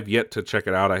 I've yet to check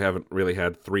it out. I haven't really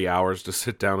had 3 hours to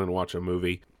sit down and watch a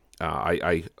movie.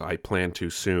 I plan to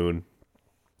soon.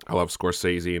 I love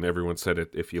Scorsese, and everyone said it.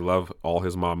 If you love all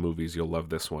his mob movies, you'll love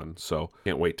this one. So,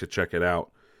 can't wait to check it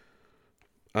out.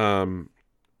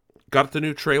 Got the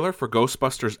new trailer for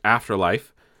Ghostbusters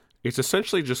Afterlife. It's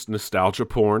essentially just nostalgia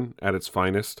porn at its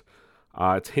finest.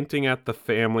 It's hinting at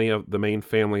the main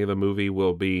family of the movie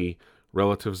will be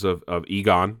relatives of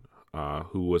Egon,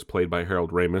 who was played by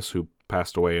Harold Ramis, who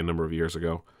passed away a number of years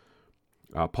ago.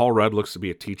 Paul Rudd looks to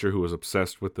be a teacher who was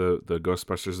obsessed with the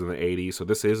Ghostbusters in the 80s, so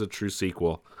this is a true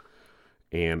sequel.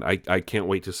 And I can't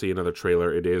wait to see another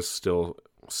trailer. It is still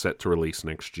set to release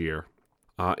next year.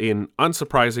 In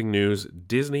unsurprising news,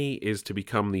 Disney is to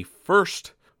become the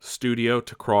first studio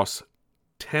to cross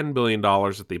 $10 billion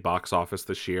at the box office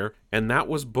this year. And that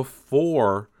was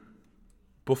before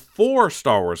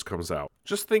Star Wars comes out.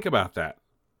 Just think about that.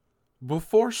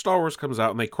 Before Star Wars comes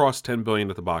out and they cross $10 billion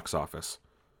at the box office.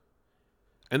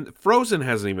 And Frozen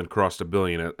hasn't even crossed $1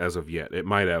 billion as of yet. It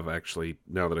might have, actually,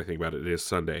 now that I think about it. It is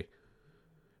Sunday.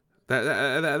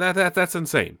 That's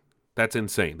insane. That's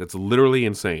insane. That's literally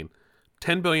insane.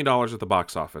 $10 billion at the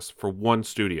box office for one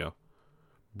studio,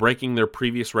 breaking their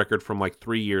previous record from like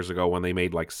 3 years ago when they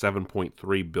made like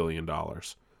 $7.3 billion.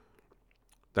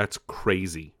 That's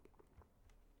crazy.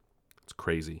 It's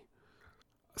crazy.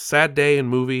 Sad day in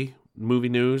movie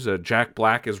news. Jack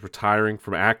Black is retiring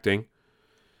from acting,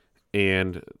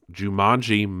 and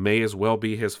Jumanji may as well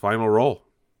be his final role.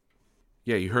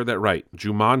 Yeah, you heard that right.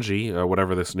 Jumanji,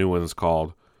 whatever this new one is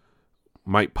called,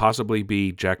 might possibly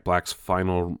be Jack Black's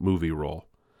final movie role.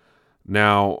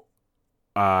 Now,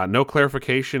 no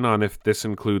clarification on if this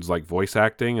includes like voice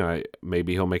acting.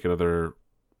 Maybe he'll make another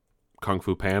Kung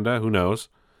Fu Panda. Who knows?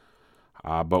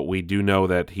 But we do know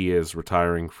that he is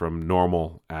retiring from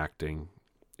normal acting.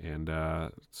 And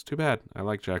it's too bad. I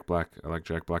like Jack Black. I like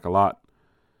Jack Black a lot.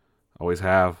 Always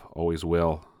have. Always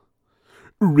will.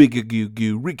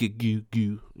 Rig-a-goo-goo,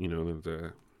 rig-a-goo-goo. You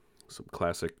know, some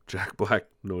classic Jack Black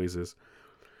noises.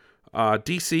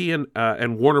 DC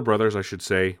and Warner Brothers, I should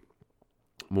say,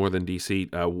 more than DC.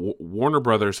 Warner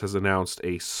Brothers has announced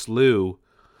a slew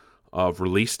of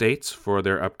release dates for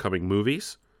their upcoming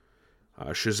movies.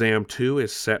 Shazam 2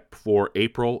 is set for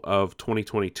April of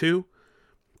 2022.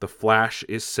 The Flash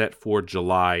is set for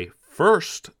July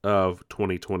 1st of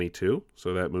 2022.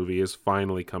 So that movie is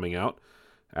finally coming out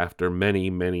after many,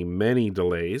 many, many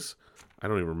delays. I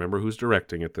don't even remember who's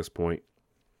directing at this point.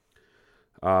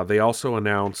 They also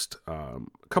announced a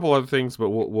couple other things, but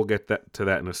we'll get to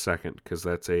that in a second because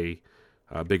that's a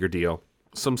bigger deal.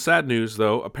 Some sad news,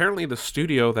 though. Apparently, the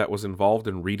studio that was involved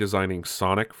in redesigning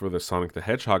Sonic for the Sonic the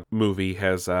Hedgehog movie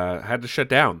has had to shut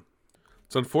down.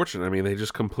 It's unfortunate. I mean, they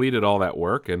just completed all that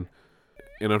work, and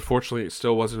unfortunately, it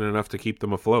still wasn't enough to keep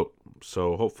them afloat.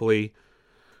 So hopefully,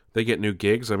 they get new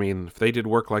gigs. I mean, if they did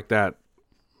work like that,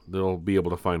 they'll be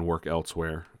able to find work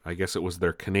elsewhere. I guess it was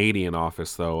their Canadian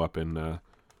office, though, up in, I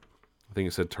think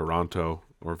it said Toronto,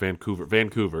 or Vancouver.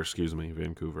 Vancouver.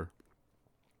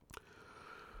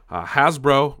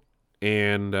 Hasbro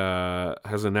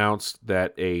has announced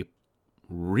that a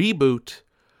reboot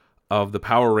of the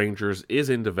Power Rangers is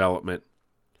in development.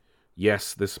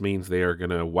 Yes, this means they are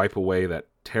going to wipe away that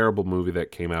terrible movie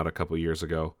that came out a couple years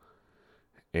ago,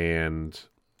 and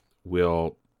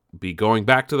will be going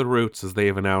back to the roots, as they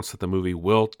have announced that the movie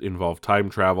will involve time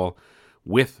travel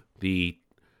with the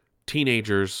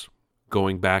teenagers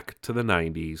going back to the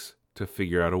 90s to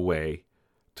figure out a way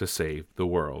to save the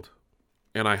world.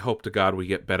 And I hope to God we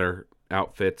get better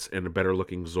outfits and a better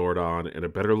looking Zordon and a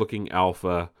better looking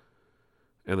Alpha.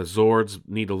 And the Zords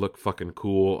need to look fucking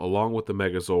cool along with the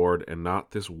Megazord and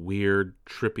not this weird,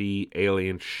 trippy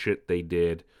alien shit they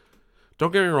did.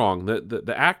 Don't get me wrong,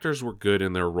 the actors were good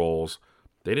in their roles.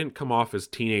 They didn't come off as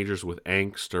teenagers with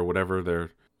angst or whatever,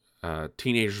 they're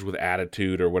teenagers with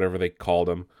attitude or whatever they called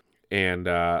them. And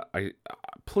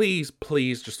please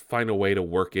just find a way to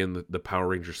work in the Power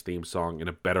Rangers theme song in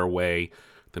a better way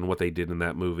than what they did in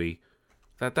that movie.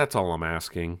 That's all I'm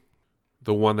asking.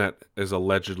 The one that is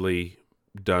allegedly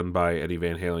done by Eddie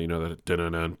Van Halen, you know, that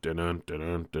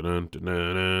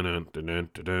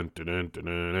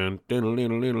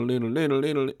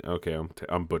okay,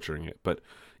 I'm butchering it, but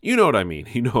you know what I mean.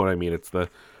 It's the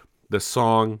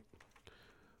song,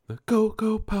 the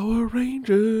Go Power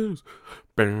Rangers,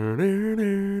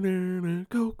 Go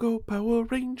Power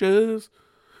Rangers.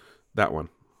 That one.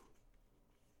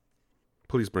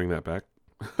 Please bring that back.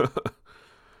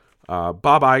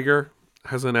 Bob Iger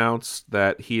has announced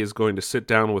that he is going to sit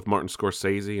down with Martin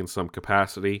Scorsese in some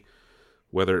capacity,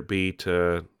 whether it be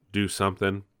to do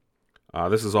something.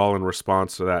 This is all in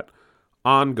response to that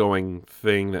ongoing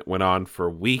thing that went on for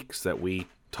weeks that we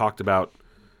talked about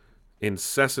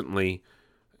incessantly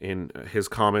in his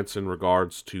comments in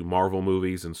regards to Marvel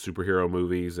movies and superhero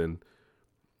movies and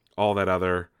all that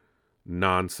other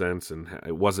nonsense. And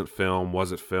it wasn't film,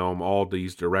 all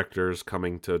these directors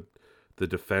coming to the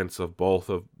defense of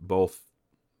both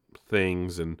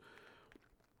things, and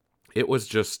it was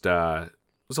just it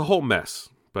was a whole mess.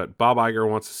 But Bob Iger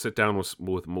wants to sit down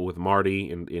with Marty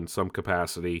in some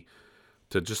capacity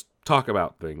to just talk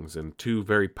about things, and two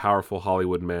very powerful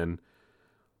Hollywood men.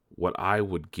 What I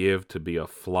would give to be a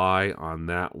fly on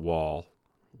that wall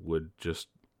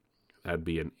that'd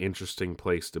be an interesting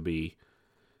place to be,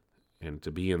 and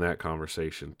to be in that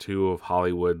conversation. Two of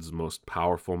Hollywood's most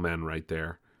powerful men right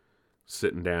there,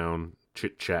 sitting down,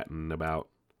 chit-chatting about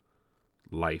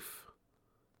life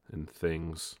and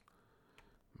things.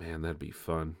 Man, that'd be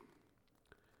fun.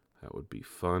 That would be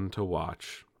fun to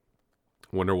watch.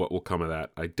 Wonder what will come of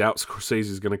that. I doubt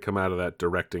Scorsese's going to come out of that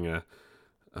directing a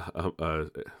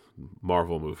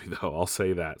Marvel movie, though. I'll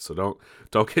say that. So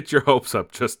don't get your hopes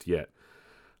up just yet.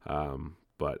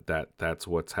 But that's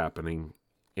what's happening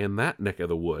in that neck of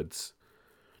the woods.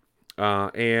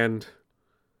 And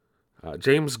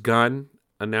James Gunn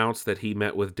announced that he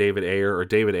met with David Ayer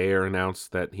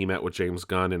announced that he met with James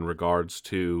Gunn in regards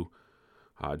to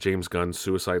James Gunn's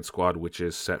Suicide Squad, which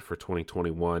is set for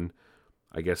 2021.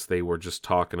 I guess they were just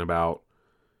talking about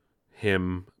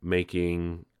him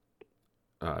making,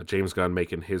 James Gunn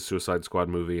making his Suicide Squad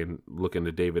movie and looking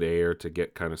to David Ayer to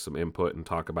get kind of some input and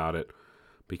talk about it.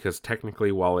 Because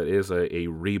technically, while it is a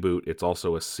reboot, it's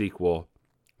also a sequel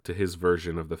to his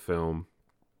version of the film,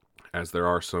 as there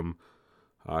are some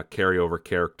carryover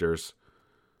characters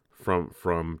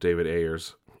from David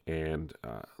Ayer's. And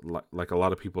like a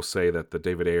lot of people say that the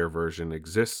David Ayer version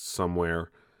exists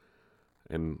somewhere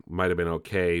and might have been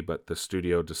okay, but the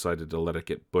studio decided to let it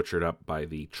get butchered up by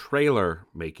the trailer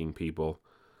making people.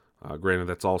 Granted,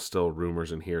 that's all still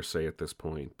rumors and hearsay at this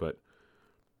point, but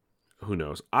who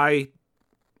knows? I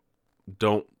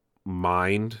don't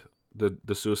mind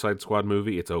the Suicide Squad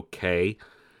movie. It's okay.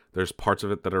 There's parts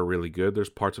of it that are really good. There's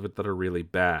parts of it that are really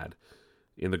bad.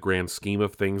 In the grand scheme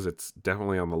of things, it's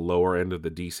definitely on the lower end of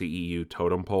the DCEU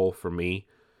totem pole for me.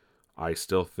 I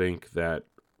still think that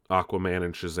Aquaman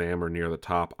and Shazam are near the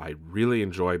top. I really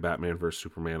enjoy Batman vs.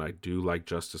 Superman. I do like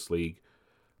Justice League.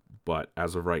 But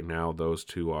as of right now, those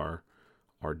two are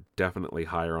definitely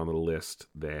higher on the list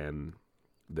than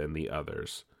the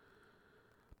others.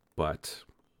 But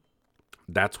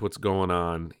that's what's going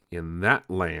on in that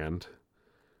land.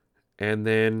 And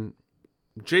then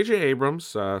J.J. Abrams,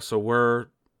 so we're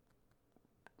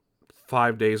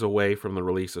 5 days away from the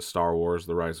release of Star Wars: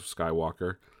 The Rise of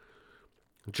Skywalker.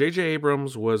 J.J.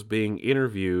 Abrams was being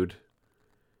interviewed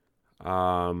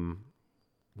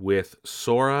with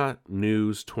Sora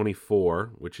News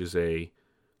 24, which is a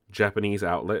Japanese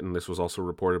outlet, and this was also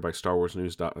reported by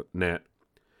StarWarsNews.net.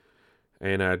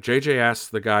 And JJ asks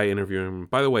the guy interviewing him,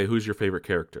 by the way, who's your favorite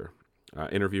character?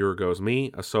 Interviewer goes,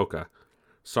 me, Ahsoka.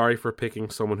 Sorry for picking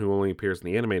someone who only appears in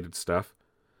the animated stuff,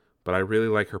 but I really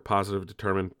like her positive,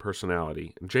 determined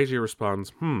personality. And JJ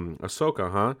responds,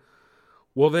 Ahsoka, huh?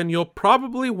 Well, then you'll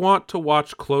probably want to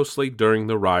watch closely during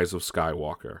The Rise of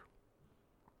Skywalker.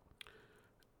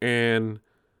 And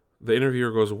the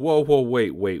interviewer goes, whoa,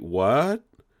 wait, what?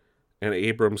 And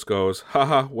Abrams goes,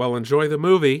 haha, well, enjoy the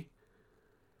movie.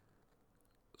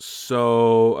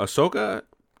 So Ahsoka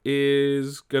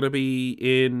is going to be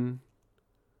in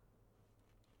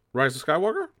Rise of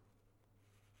Skywalker?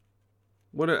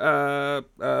 What?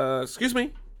 Excuse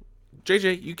me,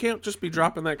 JJ, you can't just be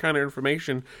dropping that kind of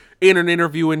information in an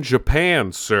interview in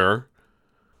Japan, sir.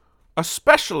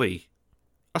 Especially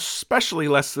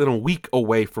less than a week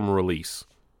away from release.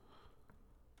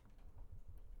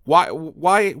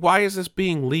 Why is this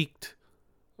being leaked?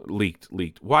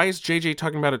 Why is JJ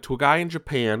talking about it to a guy in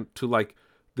Japan, to like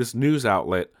this news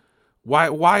outlet?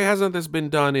 Why hasn't this been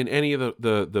done in any of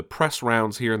the press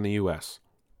rounds here in the US?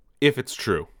 If it's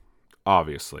true,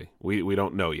 obviously. We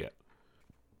don't know yet.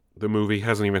 The movie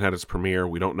hasn't even had its premiere.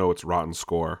 We don't know its rotten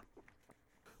score.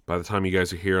 By the time you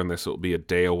guys are hearing this, it'll be a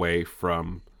day away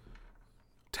from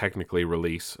technically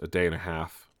release, a day and a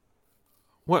half.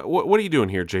 What are you doing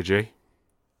here, JJ?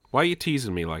 Why are you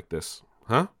teasing me like this?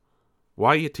 Huh? Why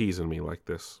are you teasing me like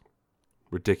this?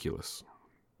 Ridiculous.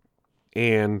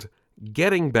 And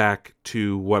getting back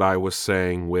to what I was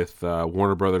saying with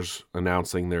Warner Brothers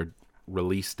announcing their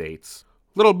release dates.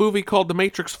 Little movie called The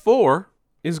Matrix 4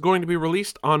 is going to be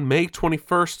released on May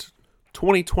 21st,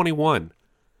 2021.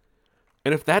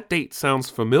 And if that date sounds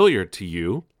familiar to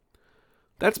you,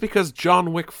 that's because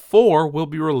John Wick 4 will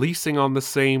be releasing on the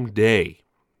same day.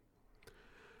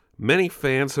 Many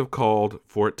fans have called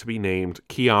for it to be named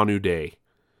Keanu Day.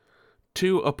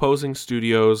 Two opposing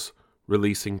studios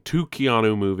releasing two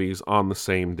Keanu movies on the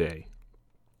same day.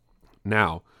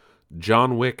 Now,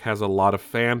 John Wick has a lot of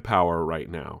fan power right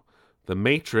now. The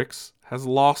Matrix has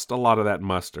lost a lot of that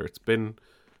muster. It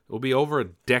will be over a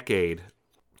decade.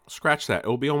 Scratch that. It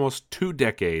will be almost 2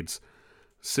 decades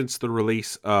since the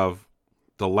release of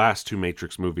the last two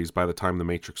Matrix movies by the time The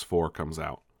Matrix 4 comes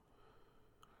out.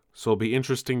 So it'll be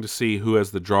interesting to see who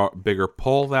has the bigger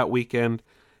pull that weekend,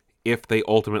 if they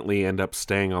ultimately end up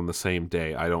staying on the same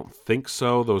day. I don't think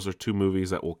so. Those are two movies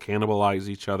that will cannibalize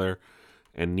each other,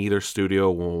 and neither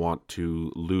studio will want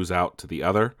to lose out to the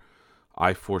other.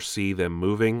 I foresee them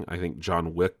moving. I think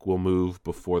John Wick will move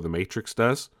before The Matrix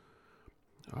does.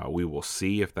 We will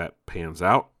see if that pans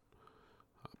out.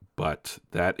 But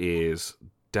that is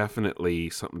definitely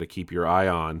something to keep your eye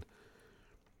on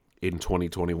in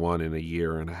 2021, in a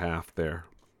year and a half there.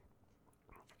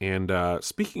 And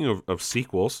speaking of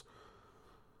sequels,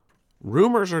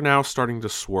 rumors are now starting to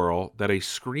swirl that a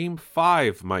Scream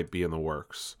 5 might be in the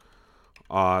works.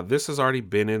 This has already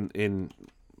been in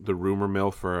the rumor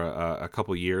mill for a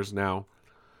couple years now,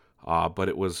 but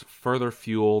it was further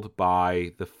fueled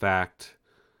by the fact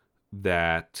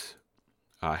that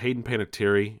Hayden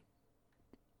Panettiere,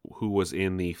 who was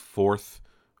in the fourth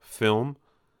film,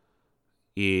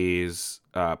 is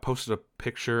posted a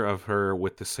picture of her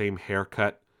with the same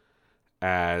haircut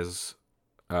as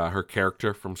her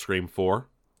character from Scream 4.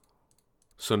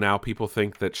 So now people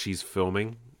think that she's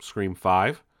filming Scream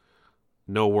 5.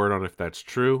 No word on if that's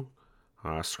true.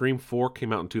 Scream 4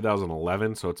 came out in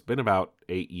 2011, so it's been about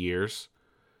 8 years.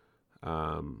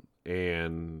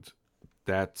 And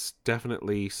that's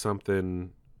definitely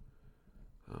something...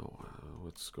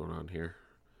 what's going on here?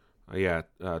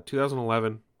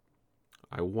 2011.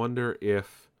 I wonder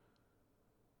if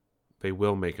they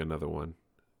will make another one.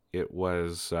 It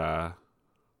was...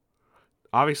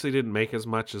 obviously didn't make as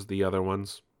much as the other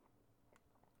ones,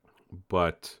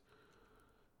 but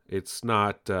it's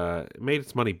not... it made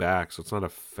its money back, so it's not a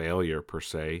failure per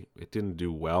se. It didn't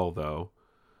do well, though.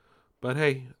 But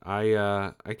hey,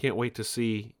 I can't wait to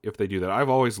see if they do that. I've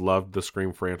always loved the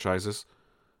Scream franchises.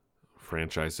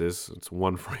 It's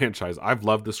one franchise. I've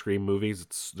loved the Scream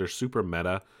movies. They're super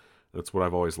meta. That's what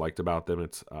I've always liked about them.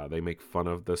 It's they make fun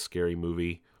of the scary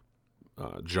movie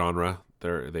genre.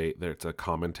 It's a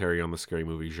commentary on the scary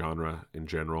movie genre in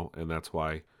general, and that's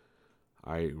why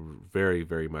I very,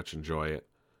 very much enjoy it.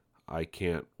 I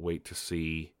can't wait to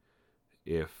see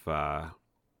if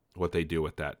what they do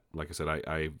with that. Like I said,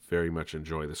 I very much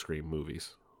enjoy the Scream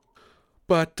movies.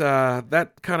 But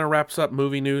that kind of wraps up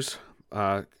movie news.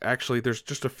 Actually, there's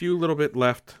just a few little bit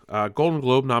left. Golden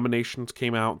Globe nominations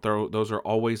came out. Those are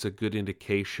always a good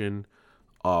indication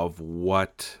of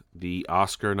what the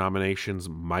Oscar nominations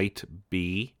might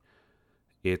be.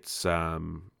 It's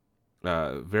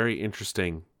very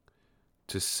interesting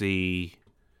to see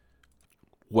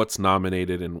what's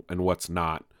nominated and what's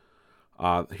not.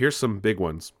 Here's some big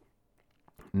ones.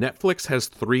 Netflix has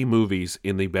 3 movies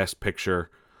in the Best Picture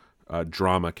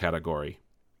drama category.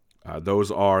 Those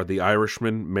are The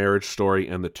Irishman, Marriage Story,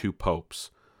 and The Two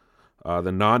Popes.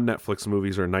 The non-Netflix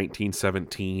movies are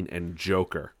 1917 and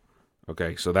Joker.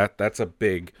 Okay, so that's a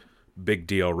big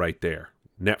deal right there.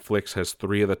 Netflix has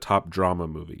 3 of the top drama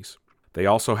movies. They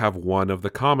also have 1 of the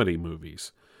comedy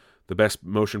movies. The best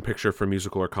motion picture for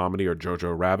musical or comedy are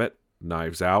Jojo Rabbit,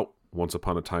 Knives Out, Once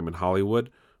Upon a Time in Hollywood,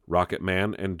 Rocket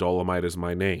Man, and Dolomite Is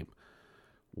My Name.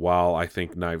 While I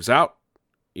think Knives Out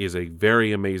is a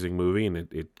very amazing movie, and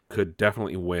it could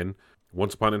definitely win,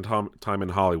 Once Upon a Time in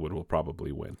Hollywood will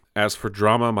probably win. As for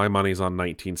drama, my money's on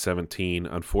 1917.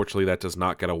 Unfortunately, that does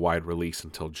not get a wide release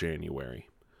until January.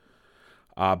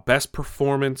 Best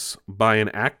performance by an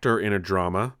actor in a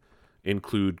drama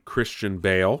include Christian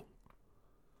Bale,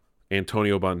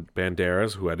 Antonio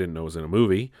Banderas, who I didn't know was in a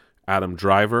movie, Adam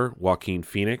Driver, Joaquin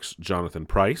Phoenix, Jonathan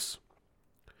Pryce.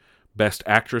 Best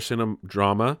actress in a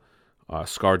drama,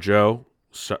 ScarJo,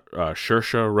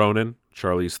 Saoirse Ronan,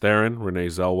 Charlize Theron, Renee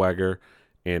Zellweger,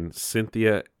 and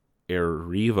Cynthia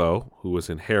Erivo, who was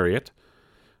in Harriet.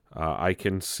 I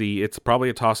can see it's probably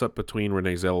a toss-up between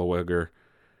Renee Zellweger,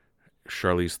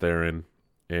 Charlize Theron,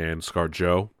 and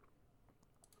ScarJo.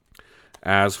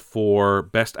 As for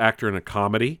Best Actor in a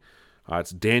Comedy,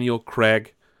 it's Daniel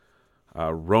Craig,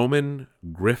 Roman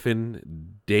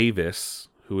Griffin Davis,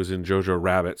 who was in Jojo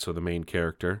Rabbit, so the main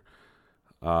character,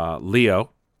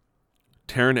 Leo,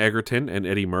 Taron Egerton, and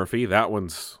Eddie Murphy.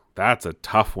 That's a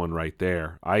tough one right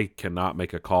there. I cannot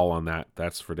make a call on that.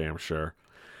 That's for damn sure.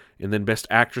 And then Best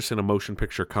Actress in a Motion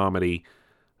Picture Comedy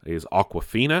is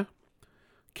Awkwafina,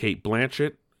 Cate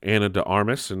Blanchett, Ana de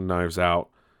Armas in Knives Out,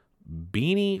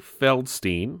 Beanie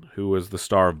Feldstein, who was the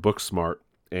star of Booksmart,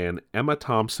 and Emma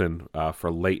Thompson for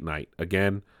Late Night.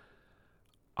 Again,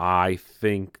 I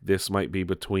think this might be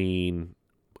between...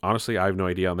 Honestly, I have no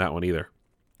idea on that one either.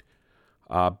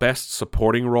 Best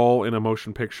Supporting Role in a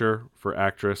Motion Picture for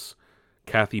Actress,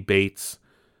 Kathy Bates,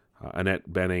 Annette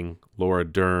Bening, Laura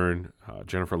Dern,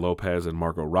 Jennifer Lopez, and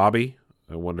Margot Robbie.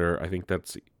 I don't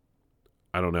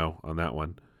know on that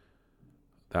one.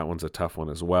 That one's a tough one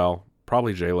as well.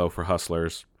 Probably J-Lo for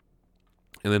Hustlers.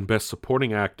 And then Best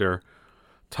Supporting Actor,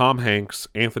 Tom Hanks,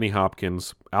 Anthony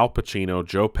Hopkins, Al Pacino,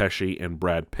 Joe Pesci, and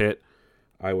Brad Pitt.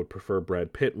 I would prefer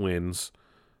Brad Pitt wins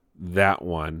that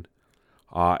one.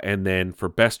 And then for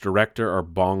Best Director are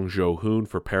Bong Joon-ho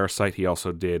for Parasite. He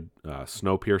also did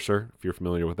Snowpiercer, if you're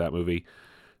familiar with that movie.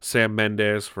 Sam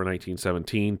Mendes for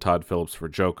 1917, Todd Phillips for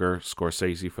Joker,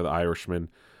 Scorsese for The Irishman,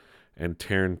 and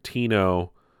Tarantino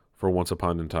for Once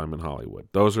Upon a Time in Hollywood.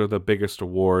 Those are the biggest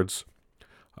awards.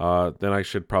 Then I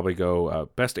should probably go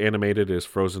Best Animated is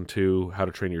Frozen 2, How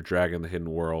to Train Your Dragon, The Hidden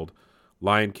World,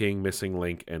 Lion King, Missing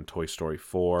Link, and Toy Story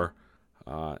 4.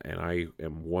 And I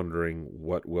am wondering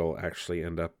what will actually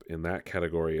end up in that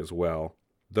category as well.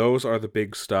 Those are the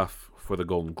big stuff for the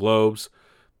Golden Globes.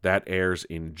 That airs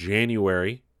in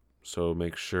January, so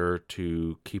make sure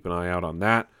to keep an eye out on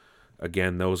that.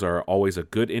 Again, those are always a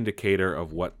good indicator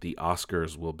of what the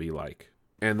Oscars will be like.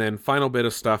 And then final bit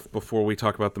of stuff before we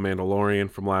talk about The Mandalorian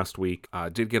from last week. I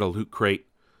did get a Loot Crate.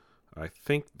 I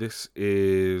think this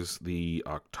is the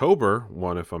October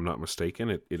one, if I'm not mistaken.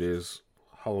 It is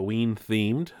Halloween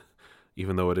themed,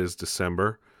 even though it is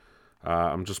December.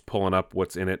 I'm just pulling up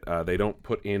what's in it. They don't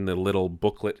put in the little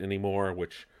booklet anymore,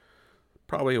 which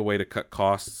probably a way to cut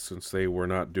costs since they were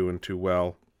not doing too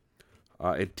well.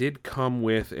 It did come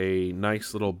with a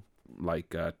nice little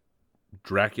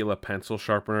Dracula pencil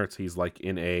sharpener. He's like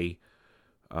in a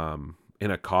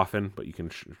coffin, but you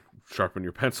can sharpen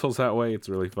your pencils that way. It's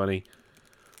really funny.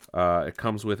 It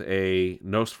comes with a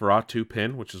Nosferatu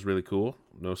pin, which is really cool.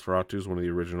 Nosferatu is one of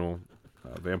the original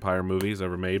vampire movies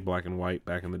ever made, black and white,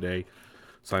 back in the day,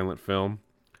 silent film.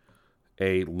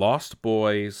 A Lost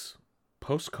Boys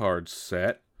postcard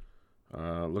set.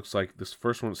 Looks like this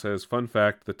first one says, fun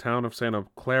fact, the town of Santa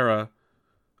Carla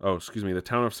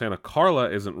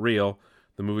isn't real.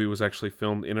 The movie was actually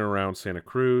filmed in and around Santa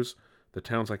Cruz. The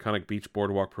town's iconic beach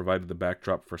boardwalk provided the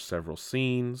backdrop for several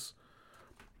scenes.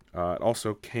 It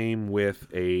also came with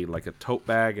a tote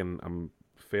bag, and I'm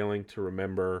failing to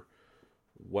remember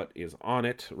what is on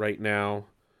it right now.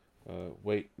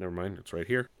 Wait, never mind. It's right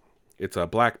here. It's a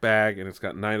black bag, and it's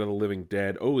got Night of the Living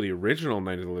Dead. Oh, the original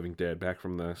Night of the Living Dead back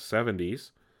from the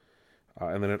 70s.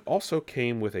 And then it also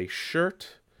came with a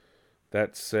shirt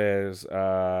that says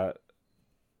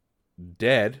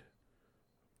Dead,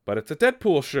 but it's a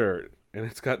Deadpool shirt. And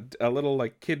it's got a little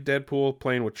kid Deadpool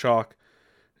playing with chalk.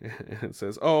 And it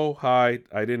says, oh, hi,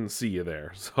 I didn't see you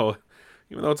there. So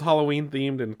even though it's Halloween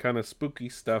themed and kind of spooky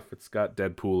stuff, it's got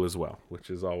Deadpool as well, which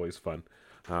is always fun.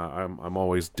 I'm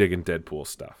always digging Deadpool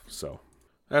stuff. So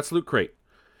that's Loot Crate.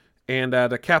 And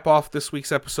to cap off this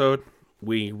week's episode,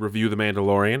 we review The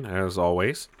Mandalorian, as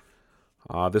always.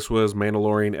 This was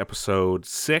Mandalorian episode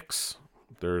 6.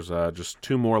 There's just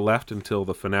 2 more left until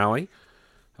the finale.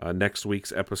 Next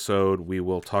week's episode, we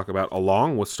will talk about,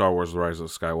 along with Star Wars: The Rise of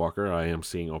Skywalker. I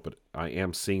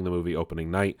am seeing the movie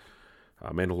opening night.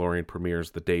 Mandalorian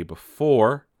premieres the day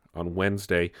before on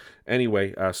Wednesday.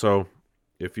 Anyway, so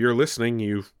if you're listening,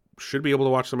 you should be able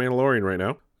to watch The Mandalorian right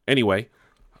now. Anyway,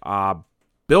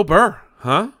 Bill Burr,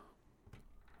 huh?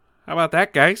 How about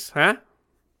that, guys? Huh?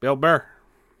 Bill Burr.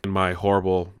 In my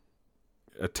horrible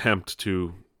attempt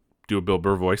to do a Bill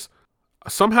Burr voice,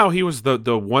 somehow he was the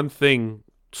one thing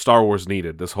Star Wars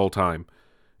needed this whole time.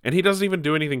 And he doesn't even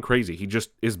do anything crazy. He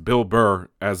just is Bill Burr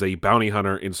as a bounty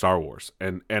hunter in Star Wars.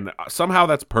 And somehow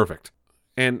that's perfect.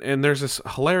 And there's this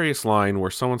hilarious line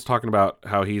where someone's talking about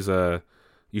how he's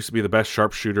used to be the best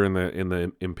sharpshooter in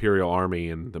the Imperial Army,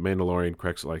 and the Mandalorian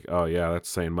corrects like, oh yeah, that's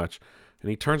saying much. And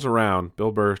he turns around,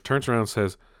 Bill Burr turns around and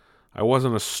says, I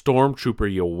wasn't a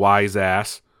stormtrooper, you wise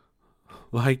ass.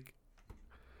 Like,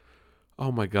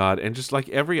 oh my god. And just like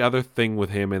every other thing with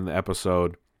him in the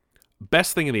episode,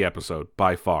 best thing in the episode,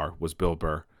 by far, was Bill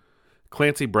Burr.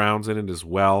 Clancy Brown's in it as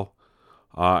well.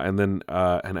 And then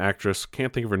an actress,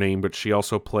 can't think of her name, but she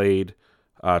also played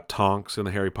Tonks in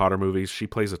the Harry Potter movies. She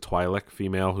plays a Twi'lek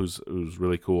female who's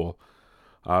really cool.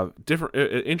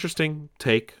 Interesting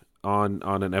take on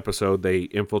an episode. They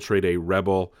infiltrate a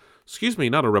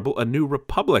New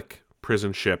Republic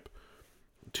prison ship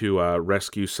to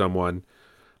rescue someone.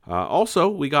 Also,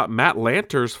 we got Matt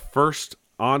Lanter's first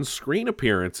on-screen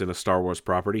appearance in a Star Wars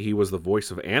property. He was the voice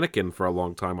of Anakin for a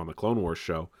long time on the Clone Wars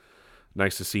show.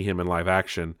 Nice to see him in live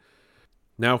action.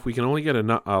 Now, if we can only get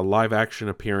a live action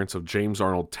appearance of James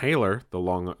Arnold Taylor, the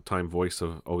long-time voice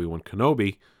of Obi-Wan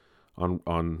Kenobi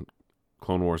on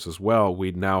Clone Wars as well,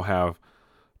 we'd now have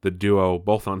the duo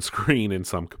both on screen in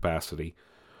some capacity.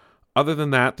 Other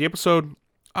than that, the episode,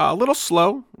 a little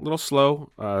slow.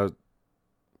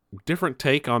 Different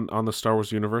take on the Star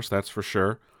Wars universe, that's for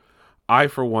sure. I,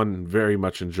 for one, very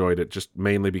much enjoyed it, just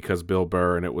mainly because Bill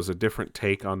Burr, and it was a different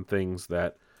take on things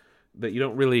that you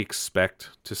don't really expect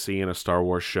to see in a Star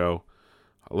Wars show.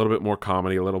 A little bit more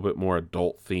comedy, a little bit more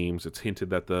adult themes. It's hinted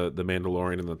that the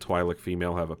Mandalorian and the Twi'lek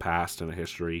female have a past and a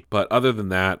history. But other than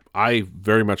that, I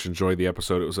very much enjoyed the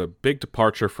episode. It was a big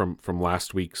departure from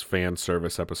last week's fan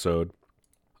service episode.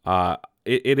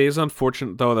 It is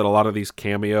unfortunate, though, that a lot of these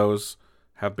cameos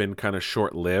have been kind of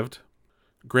short-lived.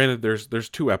 Granted, there's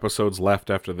 2 episodes left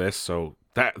after this, so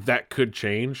that could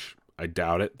change. I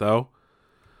doubt it, though.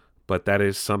 But that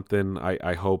is something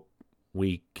I hope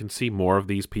we can see more of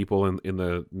these people in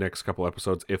the next couple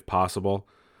episodes, if possible.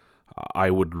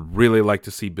 I would really like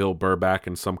to see Bill Burr back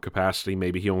in some capacity.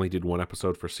 Maybe he only did 1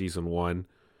 episode for season 1.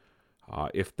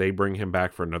 If they bring him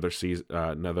back for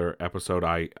another episode,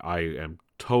 I am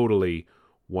totally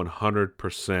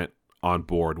 100% on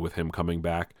board with him coming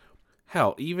back.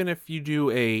 Hell, even if you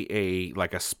do a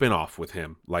spin-off with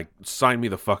him, like, sign me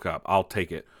the fuck up. I'll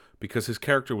take it. Because his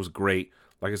character was great.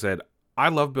 Like I said, I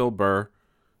love Bill Burr,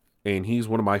 and he's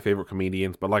one of my favorite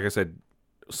comedians. But like I said,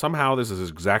 somehow this is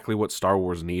exactly what Star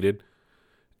Wars needed.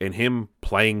 And him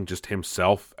playing just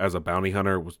himself as a bounty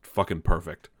hunter was fucking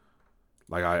perfect.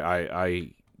 Like,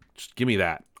 I just give me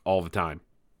that all the time.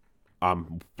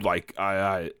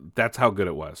 That's how good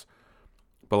it was.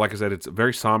 But like I said, it's a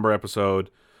very somber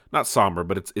episode. Not somber,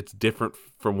 but it's different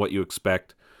from what you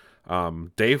expect.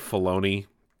 Dave Filoni,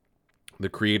 the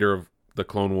creator of the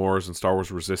Clone Wars and Star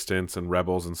Wars Resistance and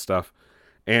Rebels and stuff,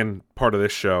 and part of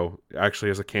this show, actually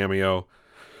has a cameo.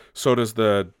 So does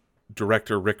the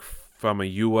director Rick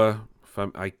Famuyiwa.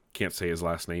 I can't say his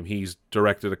last name. He's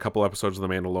directed a couple episodes of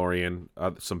The Mandalorian,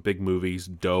 some big movies,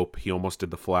 Dope. He almost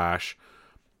did The Flash.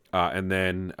 And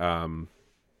then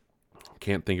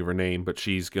can't think of her name, but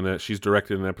she's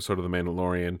directed an episode of The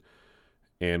Mandalorian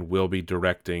and will be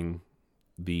directing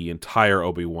the entire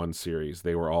Obi-Wan series.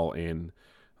 They were all in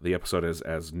the episode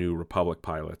as New Republic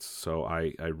pilots, so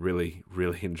I really,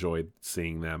 really enjoyed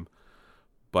seeing them.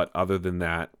 But other than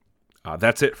that,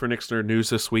 that's it for Nick's Nerd News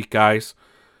this week, guys.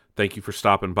 Thank you for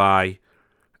stopping by.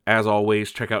 As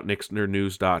always, check out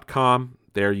nicksnerdnews.com.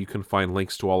 There you can find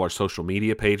links to all our social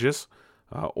media pages.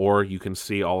 Or you can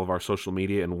see all of our social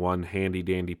media in one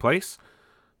handy-dandy place.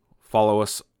 Follow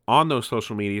us on those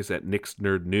social medias at Nick's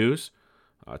Nerd News,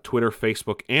 Twitter,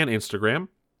 Facebook, and Instagram.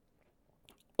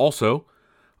 Also,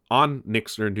 on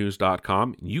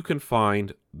nicksnerdnews.com, you can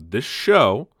find this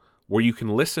show where you can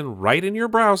listen right in your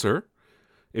browser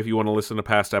if you want to listen to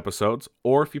past episodes,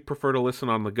 or if you prefer to listen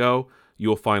on the go, you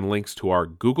will find links to our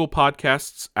Google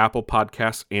Podcasts, Apple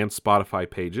Podcasts, and Spotify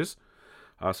pages.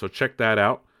 So check that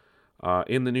out.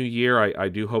 In the new year, I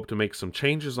do hope to make some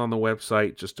changes on the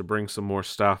website just to bring some more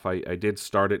stuff. I did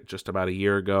start it just about a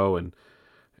year ago, and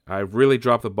I've really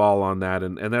dropped the ball on that,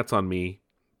 and that's on me.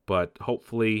 But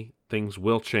hopefully things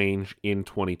will change in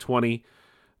 2020,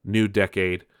 new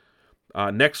decade.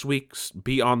 Next week,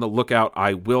 be on the lookout.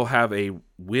 I will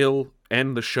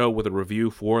end the show with a review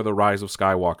for The Rise of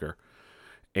Skywalker,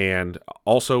 and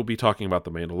also be talking about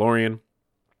The Mandalorian,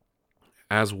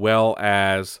 as well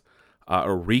as a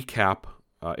recap,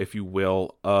 if you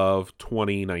will, of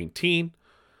 2019.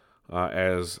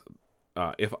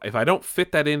 If I don't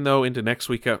fit that in though into next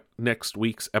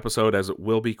week's episode, as it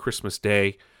will be Christmas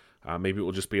Day, maybe it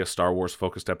will just be a Star Wars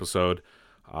focused episode.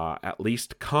 At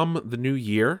least come the new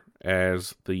year,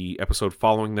 as the episode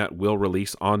following that will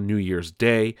release on New Year's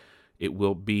Day. It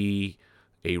will be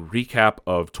a recap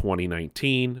of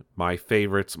 2019, my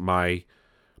favorites, my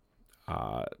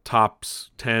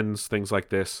tops, 10s, things like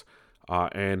this.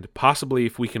 And possibly,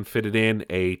 if we can fit it in,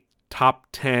 a top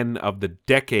 10 of the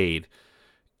decade.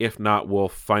 If not, we'll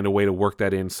find a way to work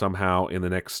that in somehow in the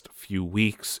next few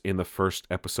weeks in the first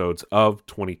episodes of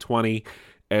 2020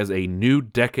 as a new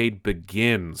decade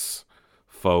begins,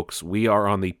 folks. We are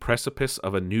on the precipice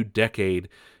of a new decade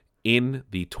in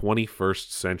the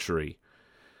 21st century.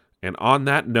 And on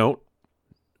that note,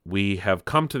 we have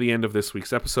come to the end of this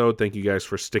week's episode. Thank you guys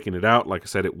for sticking it out. Like I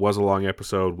said, it was a long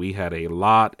episode. We had a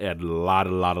lot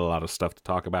of stuff to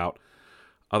talk about.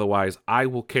 Otherwise, I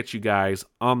will catch you guys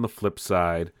on the flip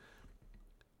side.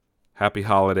 Happy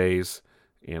holidays,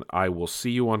 and I will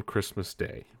see you on Christmas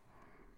Day.